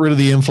up, you get rid of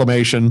the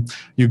inflammation,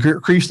 you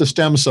increase the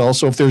stem cells.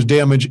 So if there's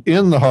damage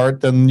in the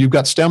heart, then you've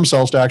got stem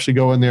cells to actually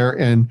go in there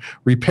and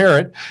repair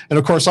it. And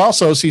of course,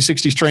 also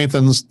C60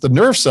 strengthens the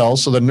nerve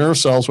cells. So the nerve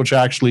cells, which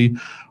actually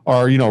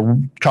are,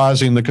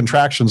 causing the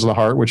contractions of the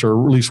heart, which are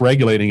at least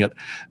regulating it,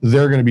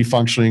 they're going to be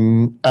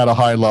functioning at a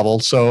high level.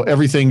 So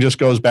everything just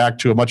goes back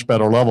to a much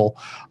better level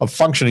of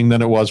functioning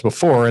than it was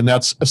before. And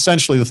that's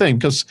essentially the thing,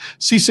 because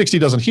C60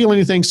 doesn't heal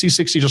anything.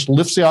 C60 just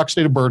lifts the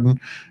oxidative burden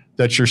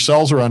that your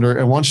cells are under.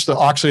 And once the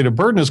oxidative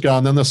burden is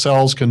gone, then the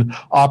cells can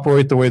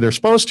operate the way they're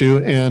supposed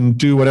to and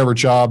do whatever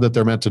job that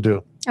they're meant to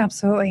do.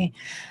 Absolutely.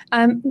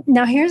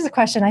 Now, here's a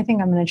question I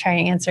think I'm going to try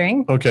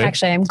answering. Okay.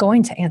 Actually, I'm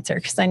going to answer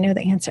because I know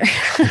the answer.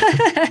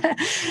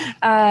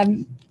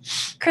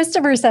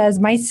 Christopher says,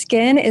 my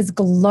skin is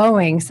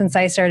glowing since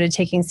I started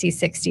taking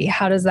C60.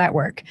 How does that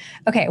work?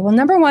 Okay, well,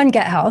 number one,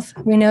 gut health.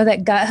 We know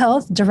that gut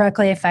health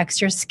directly affects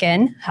your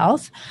skin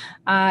health.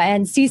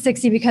 And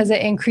C60, because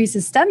it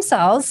increases stem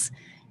cells,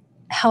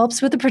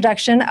 helps with the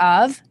production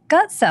of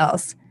gut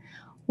cells.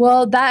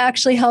 Well, that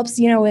actually helps,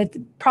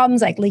 with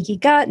problems like leaky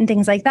gut and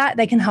things like that.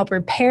 They can help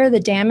repair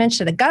the damage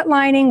to the gut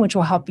lining, which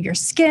will help your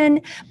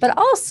skin. But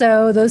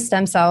also, those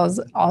stem cells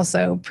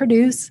also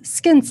produce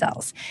skin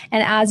cells.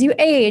 And as you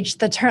age,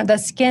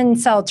 the skin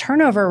cell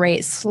turnover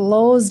rate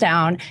slows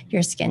down.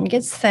 Your skin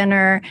gets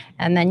thinner,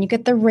 and then you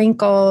get the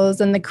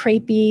wrinkles and the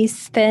crepey,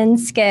 thin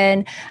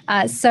skin.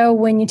 So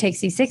when you take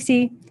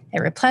C60, it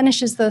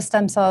replenishes those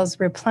stem cells,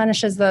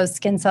 replenishes those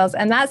skin cells,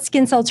 and that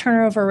skin cell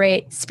turnover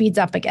rate speeds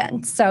up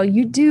again. So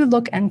you do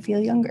look and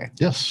feel younger.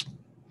 Yes.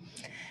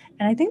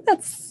 And I think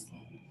that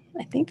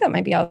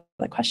might be all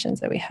the questions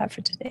that we have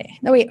for today.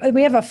 No,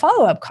 we have a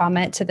follow-up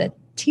comment to the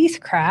teeth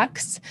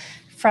cracks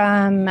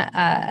from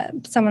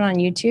someone on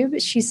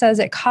YouTube. She says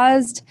it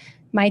caused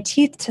my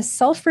teeth to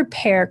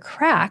self-repair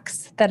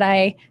cracks that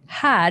I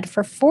had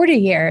for 40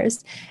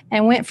 years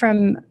and went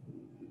from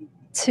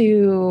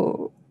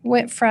to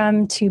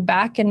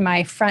back in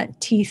my front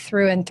teeth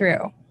through and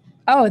through.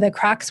 Oh, the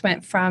cracks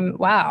went from,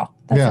 wow.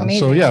 That's amazing.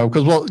 So yeah,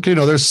 because,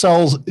 there's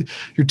cells.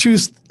 Your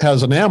tooth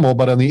has enamel,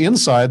 but on the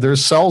inside,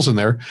 there's cells in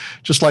there.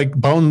 Just like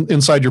bone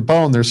inside your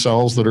bone, there's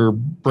cells that are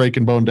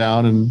breaking bone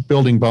down and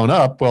building bone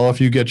up. Well,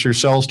 if you get your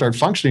cells start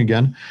functioning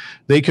again,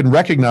 they can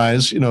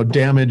recognize,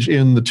 damage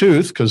in the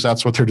tooth, because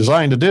that's what they're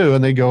designed to do.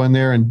 And they go in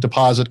there and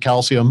deposit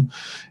calcium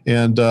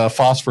and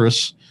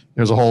phosphorus.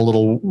 There's a whole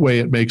little way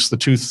it makes the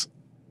tooth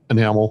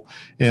enamel,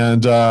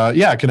 and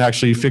it can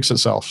actually fix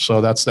itself.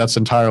 So that's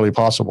entirely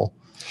possible.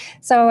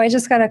 So I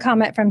just got a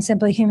comment from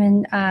Simply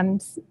Human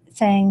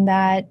saying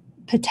that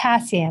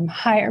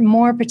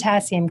more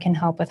potassium can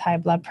help with high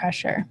blood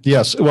pressure.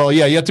 Yes. Well,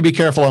 yeah, you have to be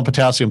careful on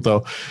potassium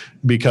though,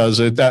 because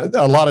a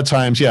lot of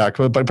times,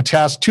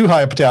 but too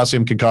high of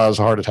potassium can cause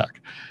a heart attack.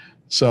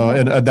 So,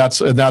 and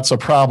that's a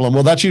problem.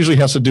 Well, that usually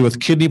has to do with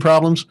kidney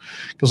problems,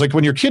 because like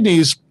when your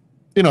kidneys,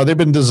 they've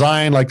been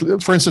designed, like,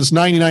 for instance,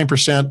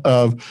 99%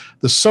 of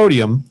the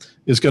sodium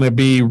is going to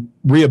be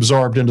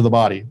reabsorbed into the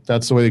body.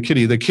 That's the way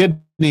the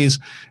kidneys,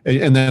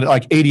 and then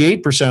like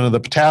 88%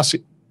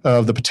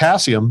 of the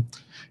potassium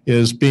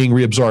is being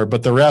reabsorbed,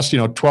 but the rest,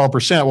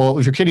 12%. Well,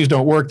 if your kidneys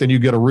don't work, then you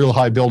get a real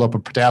high buildup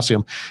of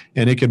potassium,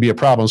 and it can be a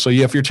problem. So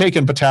if you're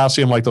taking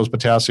potassium, like those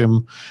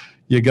potassium,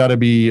 you've got to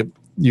be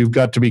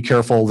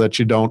careful that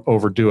you don't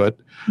overdo it.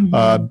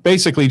 Mm-hmm.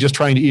 Basically, just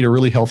trying to eat a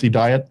really healthy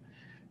diet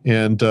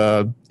and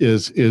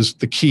is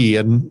the key.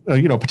 And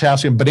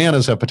potassium,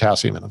 bananas have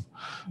potassium in them.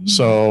 Mm-hmm.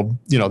 So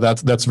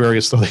that's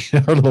various. They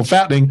are a little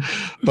fattening,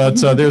 but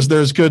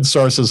there's good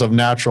sources of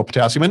natural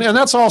potassium, and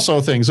that's also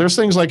things. There's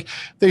things like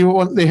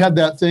they had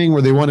that thing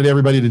where they wanted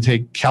everybody to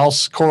take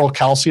coral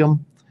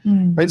calcium.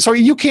 Right. So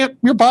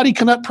your body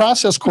cannot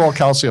process coral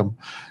calcium.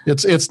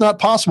 It's not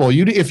possible.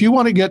 If you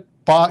want to get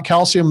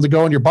calcium to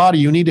go in your body,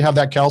 you need to have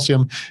that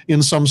calcium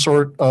in some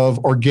sort of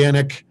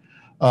organic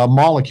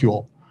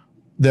molecule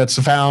that's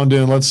found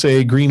in, let's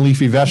say, green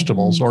leafy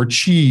vegetables or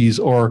cheese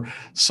or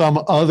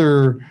some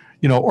other,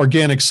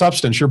 organic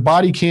substance. Your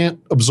body can't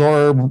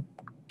absorb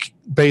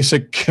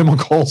basic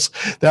chemicals.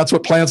 That's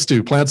what plants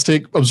do. Plants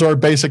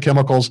absorb basic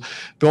chemicals,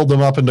 build them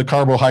up into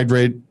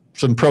carbohydrates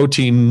and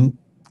protein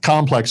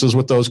complexes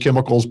with those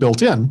chemicals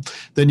built in.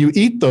 Then you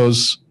eat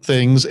those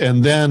things,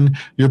 and then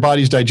your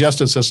body's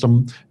digestive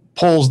system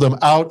pulls them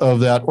out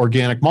of that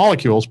organic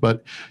molecules,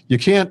 but you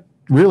can't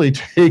really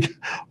take,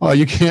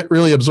 you can't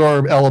really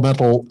absorb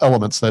elemental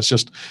elements. That's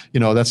just,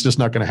 that's just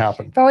not going to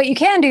happen. But what you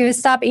can do is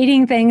stop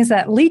eating things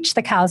that leach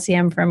the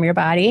calcium from your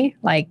body,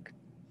 like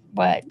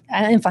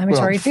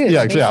inflammatory foods.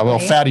 Yeah. Well,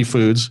 fatty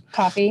foods.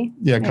 Coffee.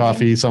 Yeah, maybe.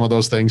 Coffee, some of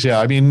those things.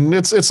 Yeah. I mean,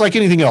 it's like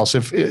anything else.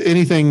 If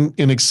anything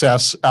in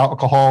excess,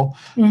 alcohol,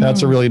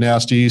 that's a really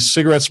nasty.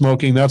 Cigarette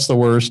smoking, that's the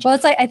worst. Well,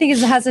 it's like, I think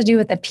it has to do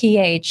with the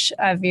pH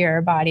of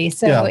your body.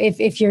 So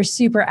if you're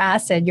super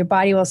acid, your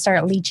body will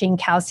start leaching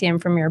calcium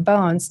from your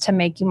bones to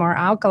make you more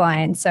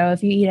alkaline. So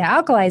if you eat an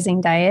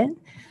alkalizing diet,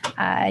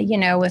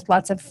 with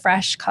lots of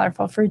fresh,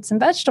 colorful fruits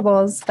and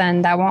vegetables,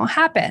 then that won't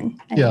happen.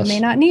 And you may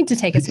not need to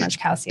take as much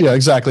calcium. Yeah,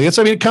 exactly.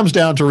 It comes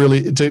down to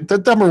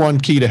the number one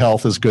key to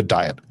health is good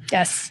diet.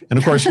 Yes. And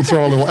of course, you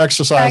throw a little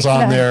exercise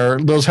on there,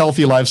 those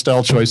healthy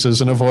lifestyle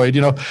choices, and avoid,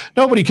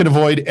 nobody can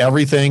avoid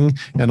everything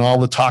and all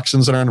the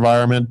toxins in our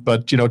environment,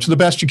 but, to the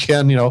best you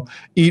can,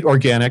 eat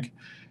organic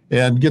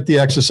and get the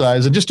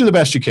exercise and just do the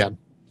best you can.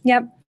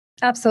 Yep.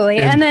 Absolutely.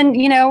 And then,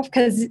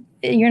 because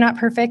you're not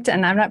perfect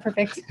and I'm not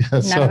perfect.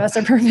 None of us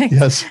are perfect.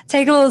 Yes.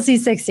 Take a little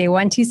C60.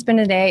 1 teaspoon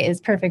a day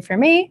is perfect for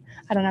me.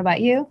 I don't know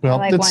about you.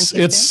 Well,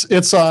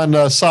 it's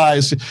on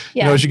size.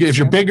 If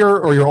you're bigger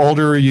or you're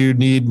older, you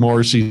need more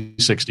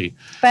C60.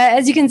 But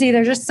as you can see,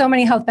 there's just so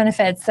many health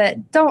benefits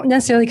that don't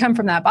necessarily come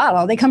from that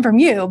bottle. They come from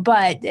you,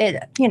 but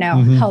it,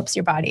 helps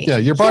your body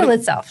your body heal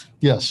itself.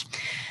 Yes.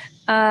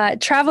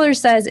 Traveler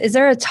says, is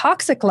there a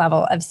toxic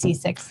level of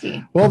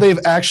C60? Well,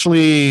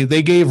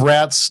 they gave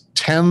rats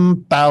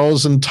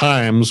 10,000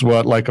 times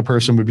what like a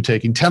person would be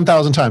taking.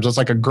 10,000 times. That's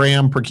like a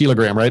gram per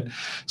kilogram, right?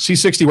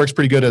 C60 works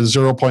pretty good at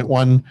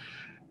 0.1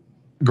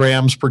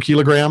 grams per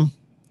kilogram.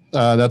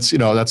 That's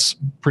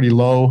pretty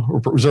low.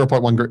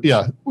 0.1.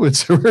 Yeah,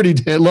 it's pretty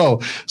low.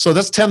 So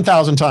that's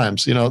 10,000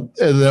 times,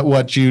 that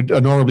what you'd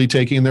normally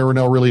taking. And there were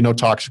no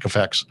toxic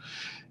effects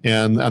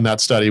on that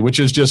study, which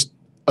is just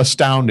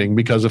astounding,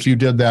 because if you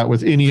did that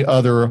with any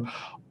other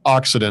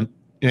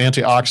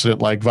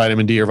antioxidant like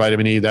vitamin D or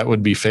vitamin E, that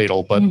would be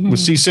fatal. But with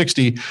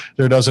C60,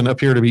 there doesn't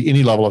appear to be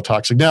any level of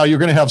toxic. Now, you're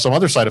going to have some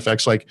other side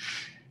effects, like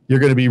you're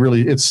going to be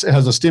it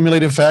has a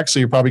stimulative effect, so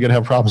you're probably going to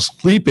have problems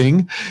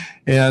sleeping,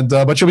 and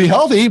but you'll be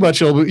healthy, but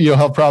you'll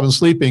have problems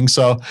sleeping.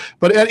 So,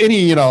 but at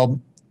any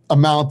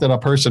amount that a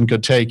person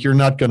could take, you're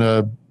not going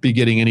to be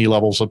getting any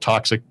levels of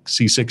toxic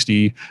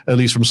C60, at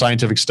least from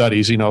scientific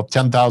studies.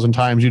 10,000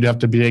 times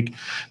you'd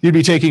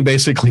be taking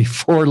basically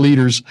 4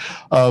 liters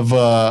of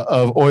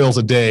oils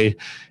a day.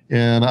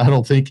 And I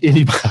don't think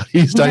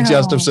anybody's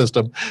digestive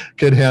system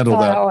could handle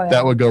that.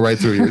 That would go right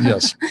through you.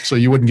 Yes. So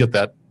you wouldn't get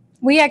that.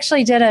 We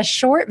actually did a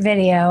short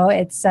video.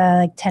 It's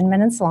like 10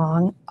 minutes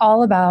long,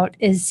 all about,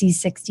 is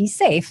C60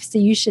 safe? So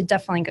you should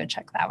definitely go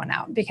check that one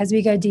out, because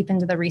we go deep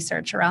into the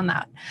research around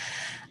that.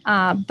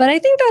 But I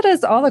think that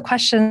is all the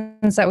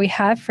questions that we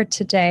have for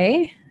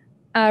today.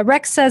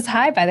 Rex says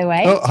hi, by the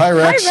way. Oh, hi,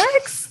 Rex. Hi,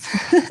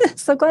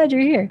 Rex. So glad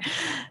you're here.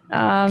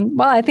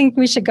 Well, I think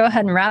we should go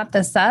ahead and wrap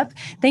this up.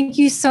 Thank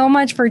you so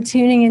much for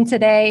tuning in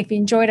today. If you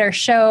enjoyed our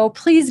show,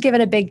 please give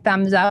it a big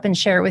thumbs up and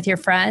share it with your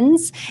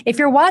friends. If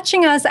you're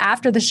watching us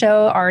after the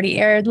show already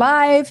aired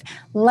live,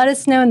 let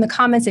us know in the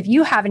comments if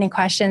you have any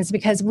questions,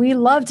 because we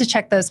love to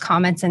check those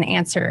comments and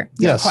answer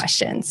your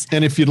questions.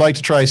 And if you'd like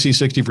to try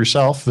C60 for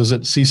yourself,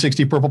 visit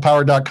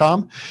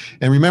c60purplepower.com.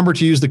 And remember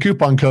to use the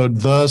coupon code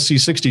THE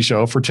C60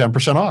 Show for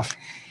 10% off.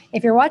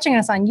 If you're watching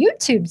us on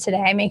YouTube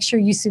today, make sure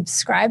you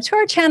subscribe to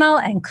our channel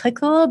and click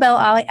the little bell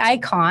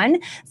icon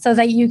so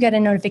that you get a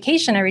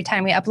notification every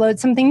time we upload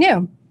something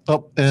new.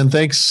 Oh, and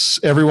thanks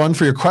everyone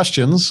for your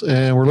questions.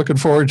 And we're looking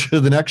forward to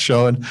the next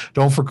show. And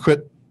don't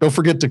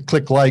forget to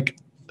click like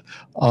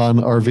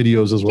on our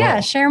videos as well. Yeah,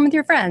 share them with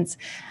your friends.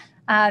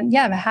 Have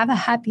a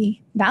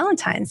happy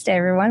Valentine's Day,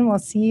 everyone. We'll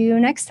see you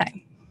next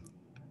time.